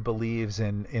no one believes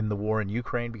in the war in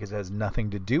Ukraine because it has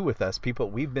nothing to do with us.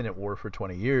 We've been at war for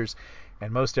 20 years,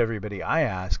 and most everybody I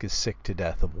ask is sick to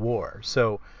death of war.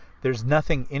 So there's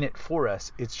nothing in it for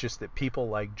us. It's just that people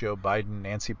like Joe Biden,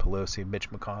 Nancy Pelosi, Mitch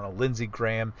McConnell, Lindsey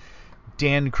Graham,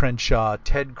 Dan Crenshaw,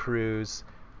 Ted Cruz,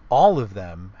 all of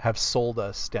them have sold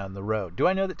us down the road. Do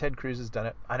I know that Ted Cruz has done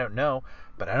it? I don't know,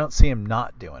 but I don't see him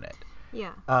not doing it.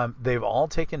 Yeah. They've all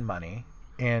taken money,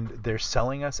 and they're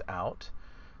selling us out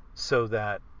so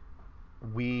that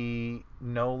we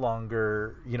no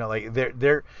longer, like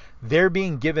they're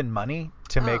being given money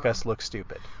to make us look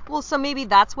stupid. Well, so maybe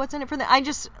that's what's in it for them. I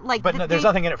just like. But no, there's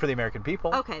nothing in it for the American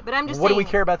people. Okay, but I'm just what saying. What do we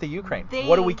care about the Ukraine?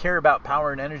 What do we care about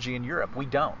power and energy in Europe? We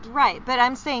don't. Right, but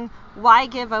I'm saying, why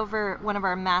give over one of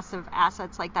our massive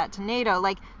assets like that to NATO?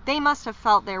 Like, they must have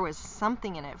felt there was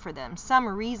something in it for them, some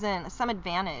reason, some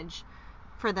advantage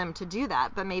for them to do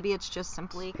that, but maybe it's just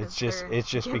simply it's just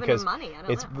giving because them money. I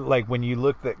don't know. Like when you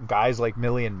look at guys like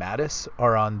Milley and Mattis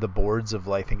are on the boards of,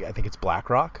 I think it's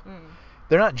BlackRock.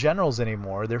 They're not generals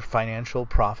anymore. They're financial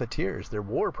profiteers. They're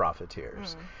war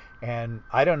profiteers. And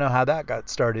I don't know how that got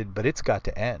started, but it's got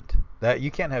to end. That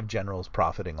you can't have generals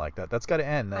profiting like that. That's got to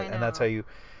end. And that's how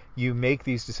you make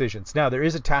these decisions. Now, there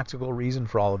is a tactical reason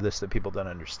for all of this that people don't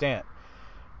understand.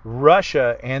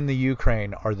 Russia and the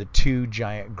Ukraine are the two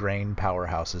giant grain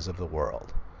powerhouses of the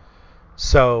world.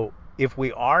 So if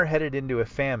we are headed into a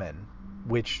famine,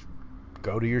 which,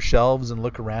 go to your shelves and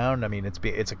look around, I mean,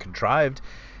 it's a contrived,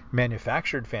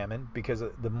 manufactured famine, because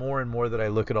the more and more that I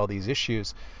look at all these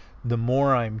issues, the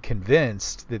more I'm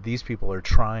convinced that these people are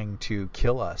trying to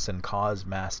kill us and cause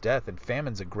mass death, and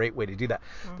famine's a great way to do that.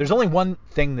 There's only one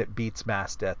thing that beats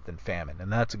mass death than famine,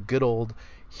 and that's good old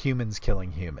humans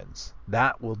killing humans.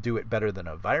 That will do it better than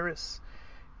a virus.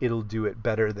 It'll do it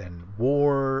better than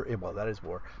war. Well, that is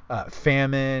war.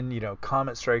 Famine,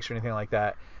 comet strikes or anything like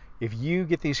that. If you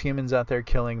get these humans out there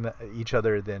killing each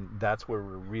other, then that's where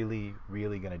we're really,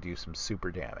 really going to do some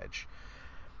super damage.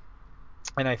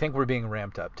 And I think we're being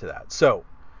ramped up to that. So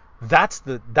that's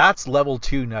level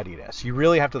 2 nuttiness. You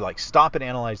really have to stop and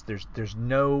analyze. There's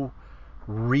no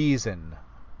reason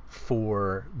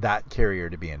for that carrier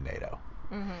to be in NATO.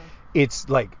 Mm-hmm. It's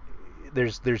like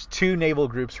there's two naval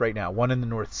groups right now, one in the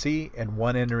North Sea and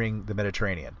one entering the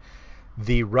Mediterranean.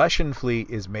 The Russian fleet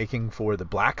is making for the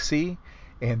Black Sea,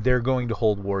 and they're going to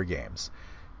hold war games.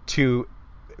 To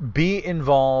be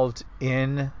involved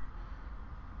in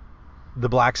the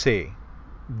Black Sea,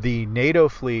 the NATO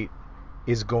fleet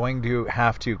is going to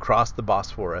have to cross the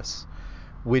Bosphorus,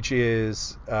 which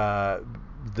is the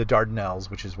Dardanelles,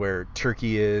 which is where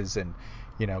Turkey is, and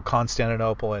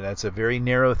Constantinople, and that's a very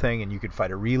narrow thing, and you could fight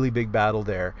a really big battle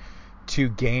there to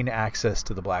gain access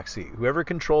to the Black Sea. Whoever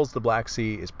controls the Black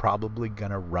Sea is probably going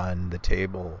to run the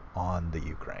table on the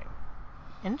Ukraine.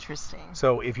 Interesting.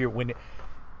 So when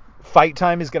fight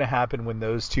time is going to happen when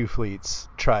those two fleets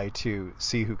try to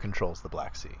see who controls the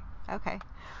Black Sea. Okay.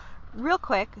 Real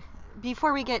quick,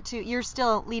 before we get to, you're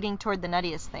still leading toward the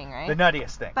nuttiest thing, right? The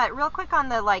nuttiest thing. But real quick on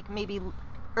the maybe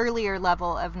earlier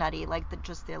level of nutty, like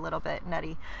just a little bit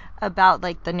nutty about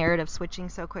like the narrative switching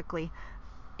so quickly.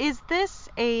 Is this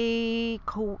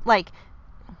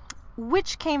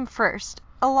which came first?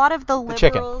 A lot of the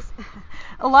liberals,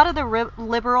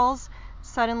 liberals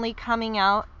suddenly coming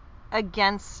out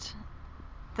against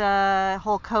the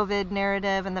whole COVID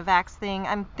narrative and the vax thing.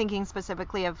 I'm thinking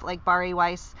specifically of like Bari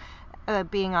Weiss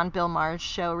being on Bill Maher's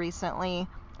show recently,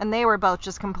 and they were both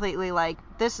just completely like,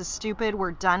 this is stupid,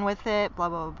 we're done with it, blah,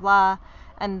 blah, blah, blah.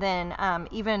 And then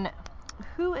even,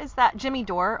 who is that? Jimmy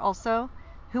Dore also,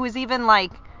 who was even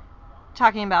like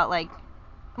talking about like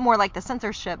more like the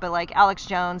censorship, but like Alex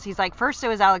Jones, he's like, first it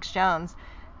was Alex Jones,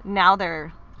 now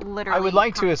they're literally. I would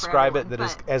like to ascribe everyone, it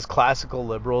that as classical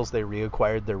liberals, they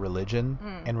reacquired their religion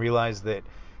and realized that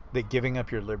giving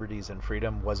up your liberties and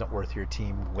freedom wasn't worth your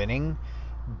team winning.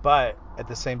 But at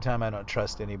the same time, I don't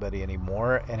trust anybody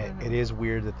anymore, and it is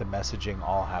weird that the messaging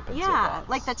all happens at once.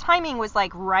 Like the timing was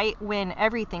like right when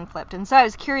everything flipped, and so I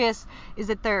was curious, is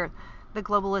it the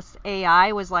globalist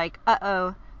AI was like,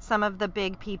 some of the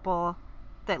big people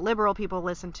that liberal people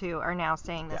listen to are now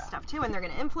saying this stuff too, and they're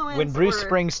going to influence. When Bruce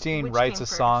Springsteen writes a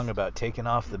song about taking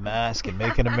off the mask and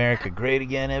making America great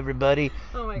again, everybody,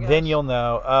 then you'll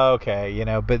know, okay,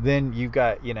 but then you've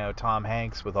got, Tom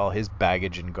Hanks with all his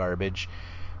baggage and garbage,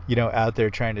 out there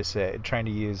trying to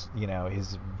use,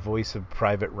 his voice of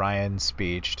Private Ryan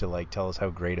speech to like tell us how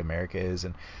great America is,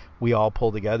 and we all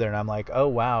pull together, and I'm like, oh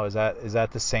wow, is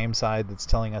that the same side that's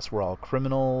telling us we're all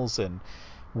criminals and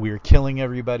we're killing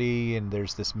everybody, and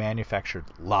there's this manufactured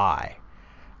lie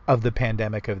of the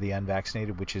pandemic of the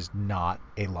unvaccinated, which is not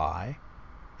a lie.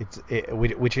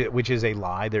 Which is a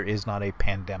lie. There is not a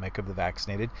pandemic of the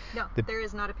vaccinated. No, there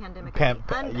is not a pandemic of the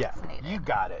unvaccinated. Yeah, you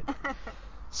got it.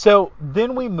 So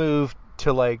then we move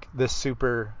to like the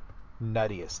super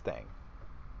nuttiest thing.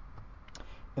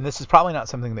 And this is probably not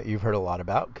something that you've heard a lot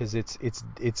about because it's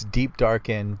deep, dark,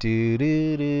 and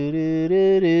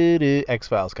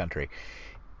X-Files country.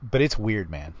 But it's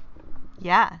weird, man.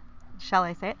 Yeah. Shall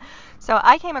I say it? So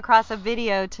I came across a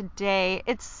video today.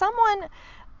 It's someone,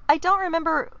 I don't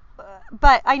remember,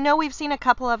 but I know we've seen a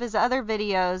couple of his other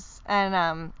videos,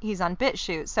 and he's on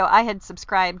BitChute. So I had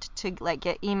subscribed to like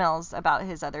get emails about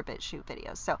his other BitChute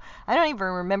videos. So I don't even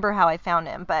remember how I found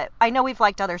him, but I know we've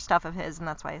liked other stuff of his, and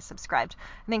that's why I subscribed.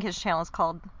 I think his channel is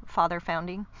called Father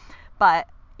Founding. But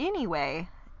anyway,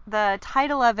 the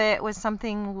title of it was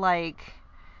something like,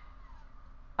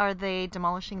 are they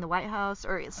demolishing the White House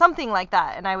or something like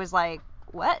that? And I was like,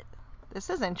 what?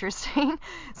 This is interesting.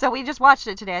 So we just watched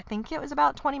it today. I think it was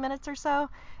about 20 minutes or so.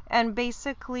 And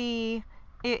basically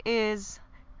it is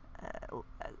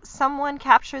someone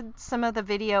captured some of the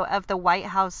video of the White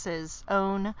House's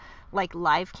own like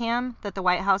live cam that the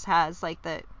White House has, like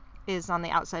that is on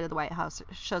the outside of the White House. It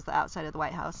shows the outside of the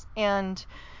White House. And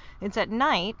it's at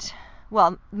night.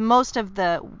 Well, most of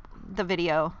the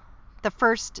video, the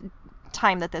first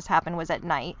time that this happened was at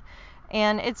night,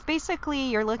 and it's basically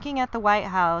you're looking at the White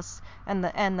House and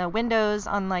the windows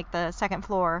on like the second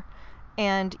floor,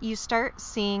 and you start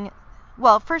seeing,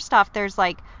 well, first off, there's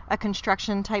like a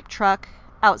construction type truck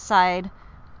outside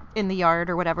in the yard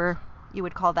or whatever you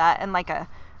would call that, and like a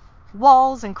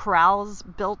walls and corrals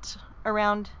built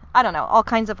around, I don't know, all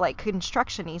kinds of like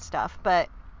construction-y stuff,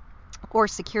 or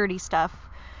security stuff.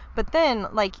 But then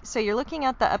like, so you're looking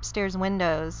at the upstairs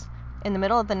windows in the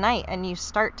middle of the night, and you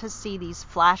start to see these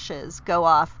flashes go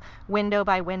off window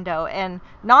by window, and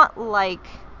not like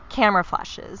camera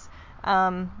flashes.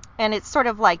 And it's sort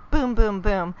of like boom, boom,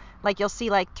 boom. Like you'll see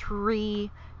like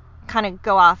 3 kind of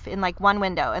go off in like one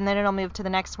window, and then it'll move to the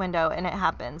next window, and it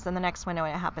happens, and the next window,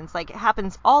 and it happens. Like it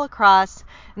happens all across,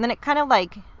 and then it kind of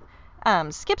like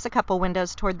skips a couple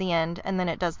windows toward the end, and then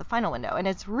it does the final window, and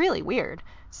it's really weird.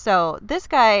 So this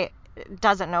guy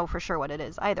doesn't know for sure what it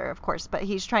is either, of course, but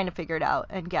he's trying to figure it out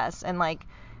and guess. And like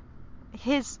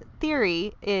his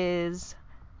theory is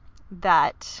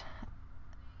that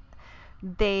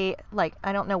they, like,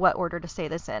 I don't know what order to say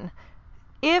this in.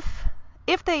 If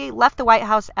they left the White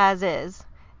House as is,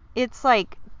 it's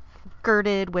like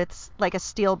girded with like a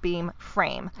steel beam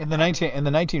frame. In the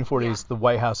 1940s, the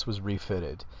White House was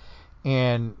refitted.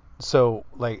 And so,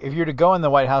 like, if you were to go in the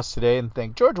White House today and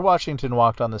think George Washington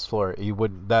walked on this floor, you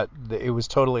wouldn't. It was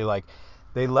totally like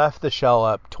they left the shell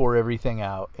up, tore everything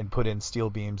out, and put in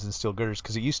steel beams and steel girders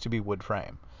because it used to be wood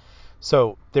frame.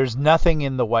 So there's nothing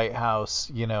in the White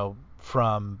House,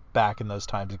 from back in those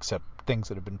times except things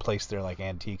that have been placed there like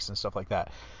antiques and stuff like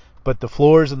that. But the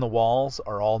floors and the walls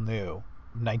are all new,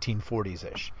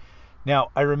 1940s-ish.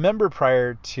 Now, I remember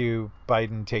prior to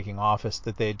Biden taking office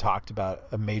that they had talked about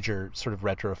a major sort of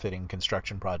retrofitting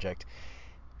construction project.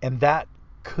 And that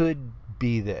could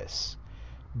be this.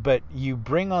 But you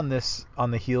bring on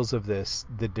the heels of this,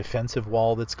 the defensive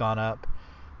wall that's gone up,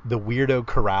 the weirdo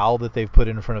corral that they've put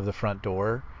in front of the front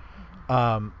door.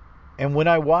 And when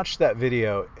I watched that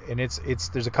video, and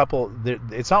there's a couple,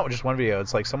 it's not just one video,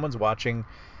 it's like someone's watching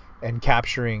and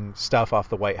capturing stuff off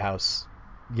the White House,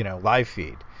 live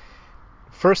feed.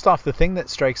 First off, the thing that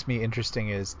strikes me interesting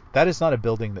is that is not a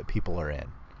building that people are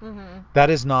in. Mm-hmm. That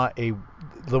is not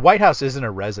the White House isn't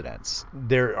a residence.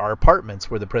 There are apartments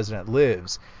where the president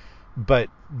lives, but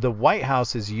the White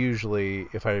House is usually,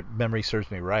 if memory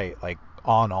serves me right, like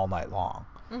on all night long.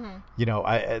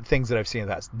 Mm-hmm. Things that I've seen in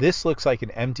the past. This looks like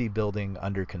an empty building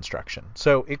under construction,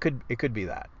 so it could be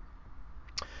that.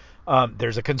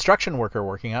 There's a construction worker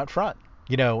working out front,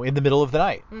 in the middle of the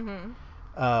night. Mm-hmm.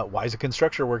 Why is a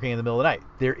constructor working in the middle of the night?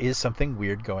 There is something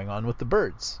weird going on with the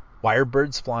birds. Why are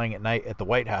birds flying at night at the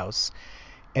White House?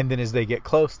 And then as they get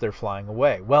close, they're flying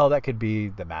away. Well, that could be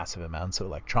the massive amounts of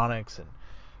electronics and,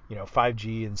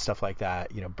 5G and stuff like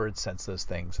that. Birds sense those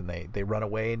things and they run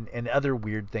away, and other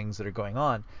weird things that are going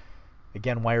on.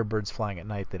 Again, why are birds flying at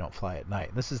night? They don't fly at night.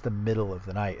 And this is the middle of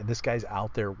the night, and this guy's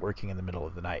out there working in the middle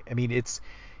of the night. I mean, it's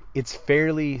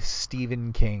fairly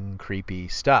Stephen King creepy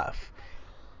stuff.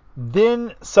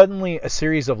 Then suddenly a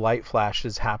series of light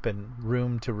flashes happen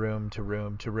room to room to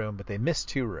room to room, but they missed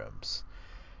 2 rooms.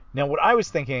 Now, what I was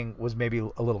thinking was maybe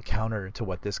a little counter to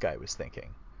what this guy was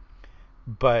thinking.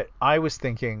 But I was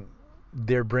thinking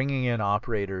they're bringing in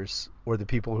operators, or the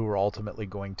people who are ultimately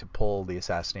going to pull the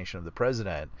assassination of the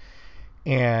president,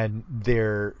 and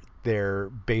they're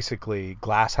basically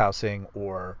glasshousing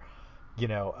or,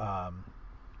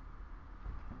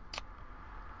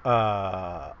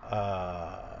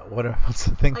 what's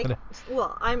the thing?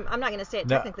 I'm not going to say it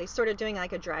technically. Sort of doing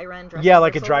like a dry run. Yeah,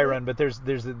 like a dry run, but there's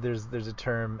a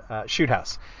term, shoot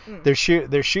house. They're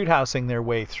shoot housing their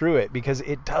way through it, because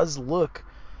it does look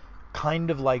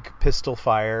kind of like pistol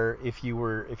fire if you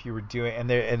were doing,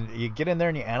 and you get in there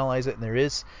and you analyze it, and there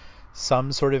is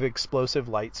some sort of explosive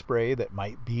light spray that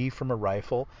might be from a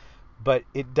rifle. But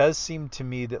it does seem to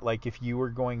me that, like, if you were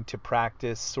going to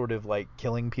practice sort of like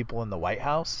killing people in the White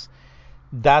House,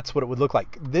 that's what it would look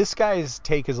like. This guy's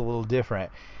take is a little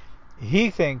different.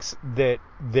 He thinks that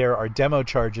there are demo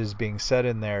charges being set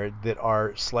in there that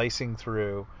are slicing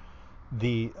through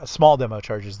small demo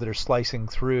charges that are slicing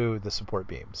through the support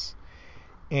beams.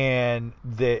 And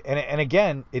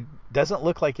again, it doesn't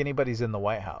look like anybody's in the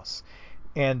White House.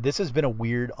 And this has been a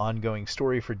weird ongoing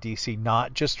story for DC,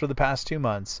 not just for the past 2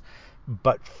 months,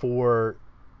 but for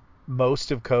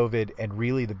most of COVID and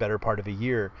really the better part of a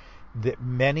year, that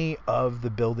many of the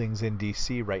buildings in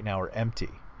DC right now are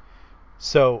empty.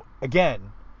 So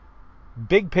again,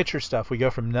 big picture stuff, we go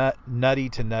from nutty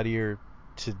to nuttier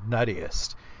to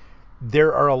nuttiest.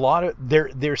 There are a lot of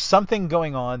there's something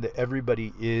going on that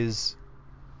everybody is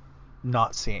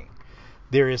not seeing.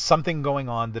 There is something going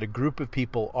on that a group of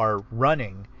people are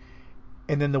running.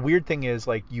 And then the weird thing is,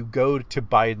 like, you go to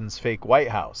Biden's fake White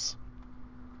House,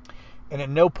 and at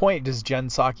no point does Jen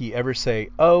Psaki ever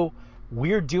say, "Oh,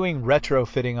 we're doing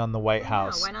retrofitting on the White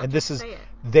House." Why not and this just is say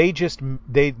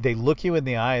it? they look you in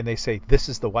the eye and they say, "This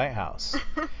is the White House."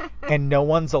 And no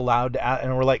one's allowed to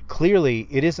and we're like, clearly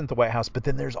it isn't the White House. But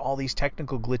then there's all these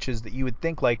technical glitches that you would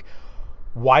think, like,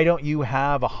 why don't you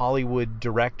have a Hollywood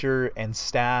director and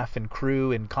staff and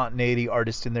crew and continuity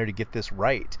artist in there to get this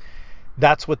right?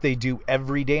 That's what they do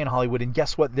every day in Hollywood. And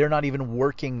guess what? They're not even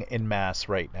working en masse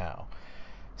right now.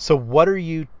 So what are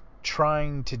you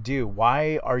trying to do?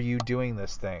 Why are you doing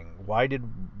this thing? Why did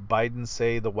Biden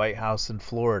say the White House in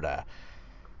Florida?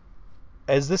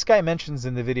 As this guy mentions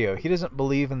in the video, he doesn't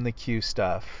believe in the Q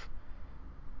stuff.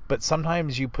 But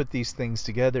sometimes you put these things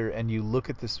together and you look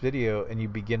at this video and you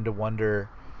begin to wonder,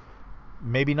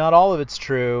 maybe not all of it's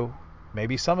true,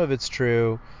 maybe some of it's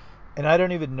true, and I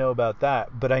don't even know about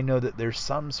that, but I know that there's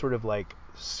some sort of like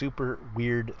super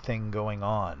weird thing going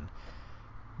on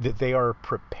that they are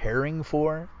preparing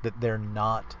for, that they're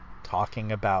not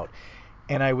talking about.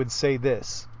 And I would say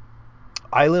this,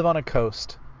 I live on a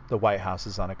coast, the White House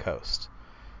is on a coast,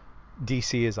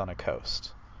 DC is on a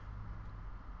coast.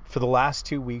 For the last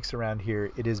 2 weeks around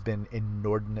here, it has been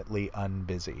inordinately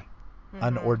unbusy.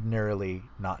 Unordinarily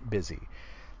not busy.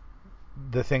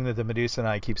 The thing that the Medusa and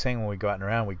I keep saying when we go out and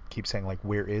around, we keep saying, like,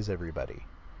 where is everybody?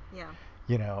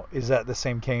 Yeah. Is that the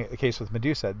same case with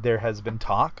Medusa? There has been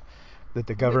talk that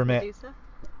the government... With Medusa?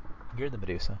 You're the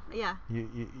Medusa. Yeah.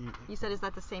 You said, is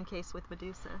that the same case with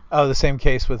Medusa? Oh, the same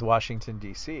case with Washington,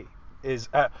 D.C.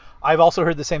 I've also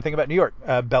heard the same thing about New York.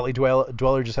 Belly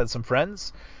Dweller just had some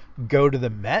friends go to the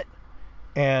Met,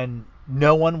 and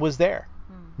no one was there.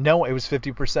 No, it was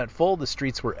 50% full. The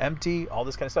streets were empty. All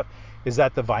this kind of stuff. Is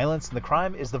that the violence and the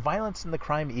crime? Is the violence and the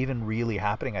crime even really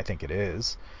happening? I think it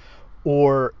is.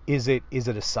 Or is it a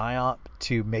psyop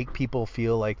to make people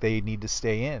feel like they need to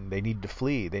stay in, they need to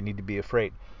flee, they need to be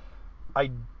afraid?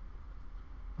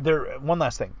 One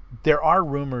last thing. There are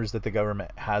rumors that the government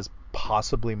has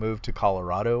possibly moved to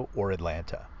Colorado or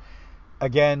Atlanta.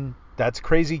 Again, that's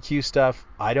crazy Q stuff.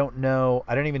 I don't know.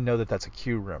 I don't even know that that's a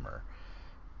Q rumor.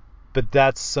 But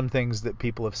that's some things that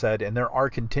people have said, and there are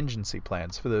contingency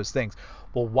plans for those things.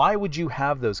 Well, why would you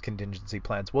have those contingency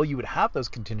plans? Well, you would have those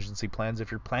contingency plans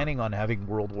if you're planning on having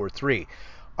World War III.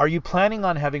 Are you planning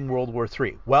on having World War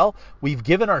III? Well, we've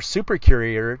given our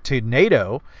supercarrier to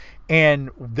NATO, and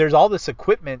there's all this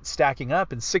equipment stacking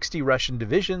up in 60 Russian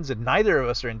divisions, and neither of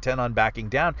us are intent on backing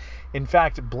down. In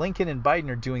fact, Blinken and Biden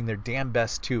are doing their damn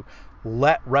best to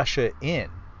let Russia in.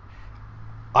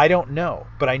 I don't know,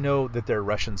 but I know that there are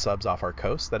Russian subs off our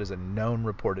coast. That is a known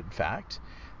reported fact.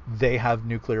 They have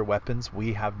nuclear weapons.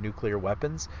 We have nuclear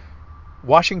weapons.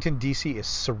 Washington, D.C. is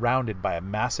surrounded by a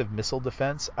massive missile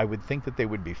defense. I would think that they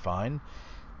would be fine.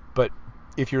 But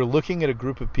if you're looking at a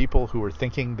group of people who are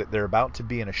thinking that they're about to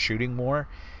be in a shooting war,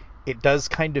 it does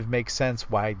kind of make sense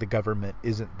why the government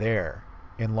isn't there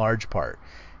in large part.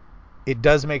 It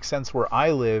does make sense where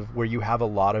I live, where you have a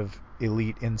lot of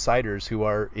elite insiders who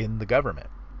are in the government.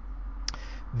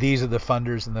 These are the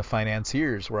funders and the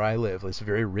financiers where I live. It's a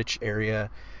very rich area,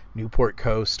 Newport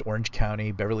Coast, Orange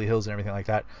County, Beverly Hills, and everything like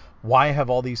that. Why have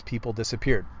all these people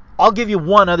disappeared? I'll give you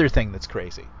one other thing that's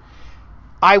crazy.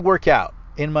 I work out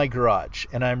in my garage,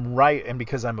 and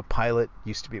because I'm a pilot,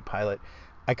 used to be a pilot,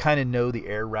 I kind of know the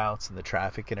air routes and the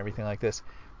traffic and everything like this.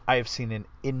 I have seen an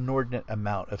inordinate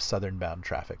amount of southern bound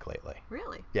traffic lately.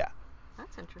 Really? Yeah.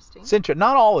 That's interesting. It's interesting.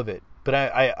 Not all of it, but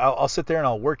I'll sit there and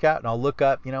I'll work out and I'll look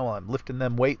up, while I'm lifting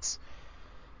them weights,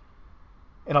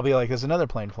 and I'll be like, there's another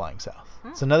plane flying south.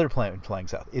 It's another plane flying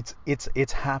south.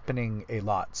 It's happening a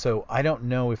lot. So I don't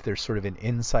know if there's sort of an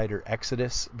insider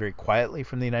exodus very quietly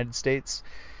from the United States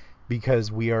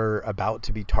because we are about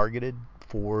to be targeted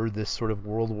for this sort of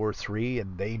World War III,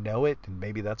 and they know it, and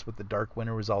maybe that's what the Dark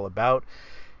Winter was all about.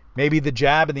 Maybe the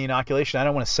jab and the inoculation, I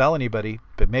don't want to sell anybody,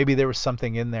 but maybe there was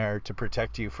something in there to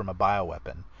protect you from a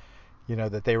bioweapon,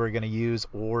 that they were going to use,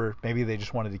 or maybe they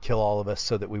just wanted to kill all of us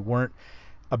so that we weren't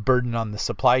a burden on the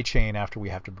supply chain after we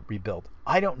have to rebuild.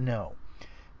 I don't know.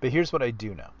 But here's what I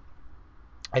do know.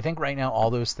 I think right now all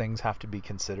those things have to be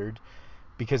considered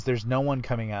because there's no one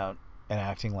coming out and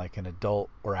acting like an adult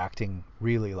or acting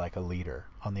really like a leader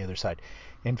on the other side.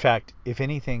 In fact, if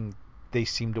anything, they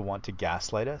seem to want to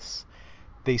gaslight us.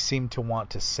 They seem to want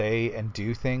to say and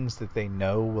do things that they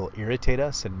know will irritate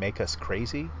us and make us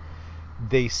crazy.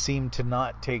 They seem to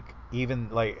not take even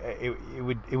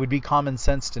it would be common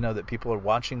sense to know that people are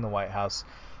watching the White House,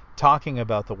 talking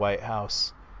about the White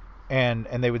House, and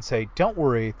they would say, don't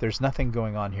worry, there's nothing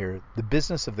going on here. The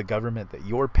business of the government that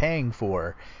you're paying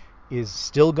for is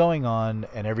still going on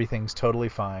and everything's totally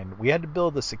fine. We had to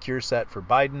build a secure set for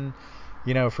Biden,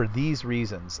 for these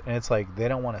reasons. And it's like they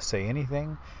don't want to say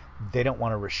anything. They don't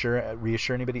want to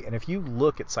reassure anybody. And if you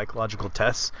look at psychological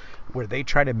tests where they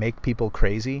try to make people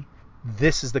crazy,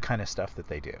 this is the kind of stuff that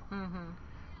they do. Mm-hmm.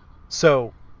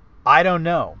 So I don't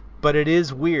know, but it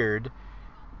is weird.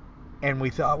 And we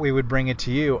thought we would bring it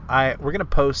to you. We're going to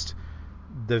post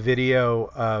the video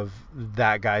of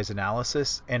that guy's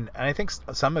analysis. And I think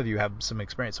some of you have some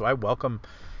experience. So I welcome.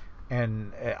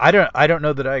 And I don't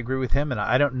know that I agree with him, and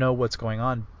I don't know what's going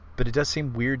on. But it does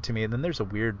seem weird to me. And then there's a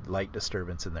weird light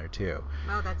disturbance in there too.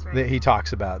 Oh, that's right. That he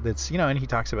talks about. That's and he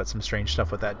talks about some strange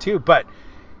stuff with that too. But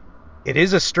it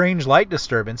is a strange light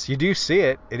disturbance. You do see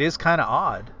it. It is kind of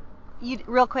odd.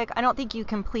 Real quick, I don't think you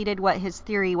completed what his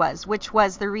theory was, which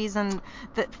was the reason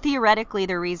that theoretically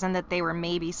the reason that they were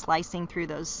maybe slicing through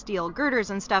those steel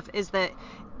girders and stuff is that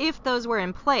if those were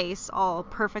in place all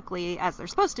perfectly as they're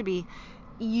supposed to be,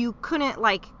 you couldn't,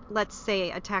 let's say,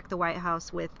 attack the White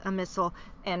House with a missile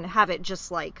and have it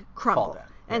just, crumble. Yeah.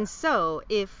 And so,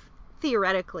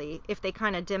 theoretically, if they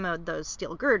kind of demoed those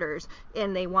steel girders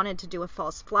and they wanted to do a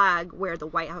false flag where the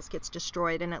White House gets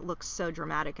destroyed and it looks so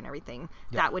dramatic and everything,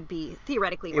 that would be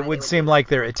theoretically it would seem like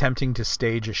they're attempting to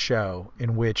stage a show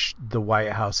in which the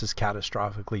White House is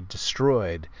catastrophically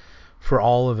destroyed for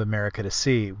all of America to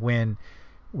see, when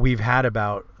we've had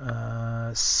about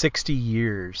 60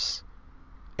 years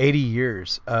 80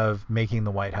 years of making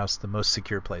the White House the most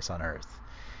secure place on earth.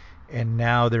 And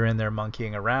now they're in there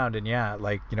monkeying around, and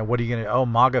what are you going to,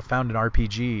 MAGA found an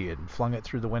RPG and flung it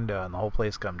through the window and the whole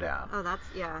place come down. Oh, that's,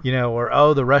 yeah.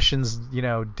 Or, the Russians,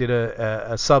 did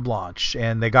a sub launch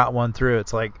and they got one through.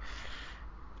 It's like,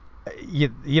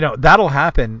 you know, that'll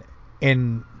happen,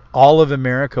 and all of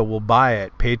America will buy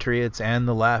it, patriots and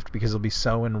the left, because they'll be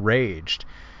so enraged,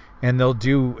 and they'll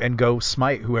do and go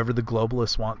smite whoever the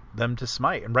globalists want them to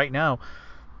smite. And right now,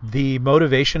 the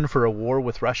motivation for a war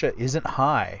with Russia isn't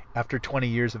high after 20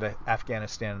 years of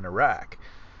Afghanistan and Iraq.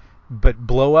 But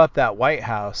blow up that White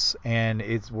House, and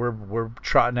we're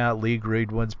trotting out Lee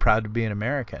Greenwood's proud to be an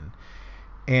American.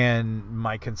 And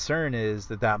my concern is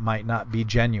that might not be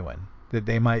genuine, that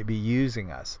they might be using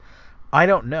us. I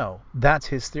don't know. That's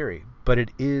his theory, but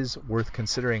it is worth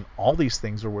considering. All these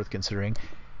things are worth considering,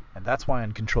 and that's why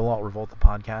on Control Alt Revolt, the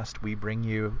podcast, we bring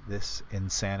you this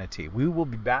insanity. We will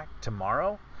be back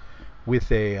tomorrow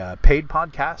with a paid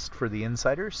podcast for the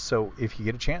insiders. So if you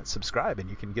get a chance, subscribe,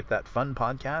 and you can get that fun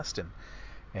podcast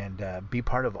and be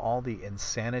part of all the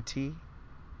insanity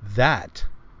that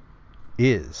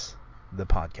is the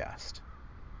podcast.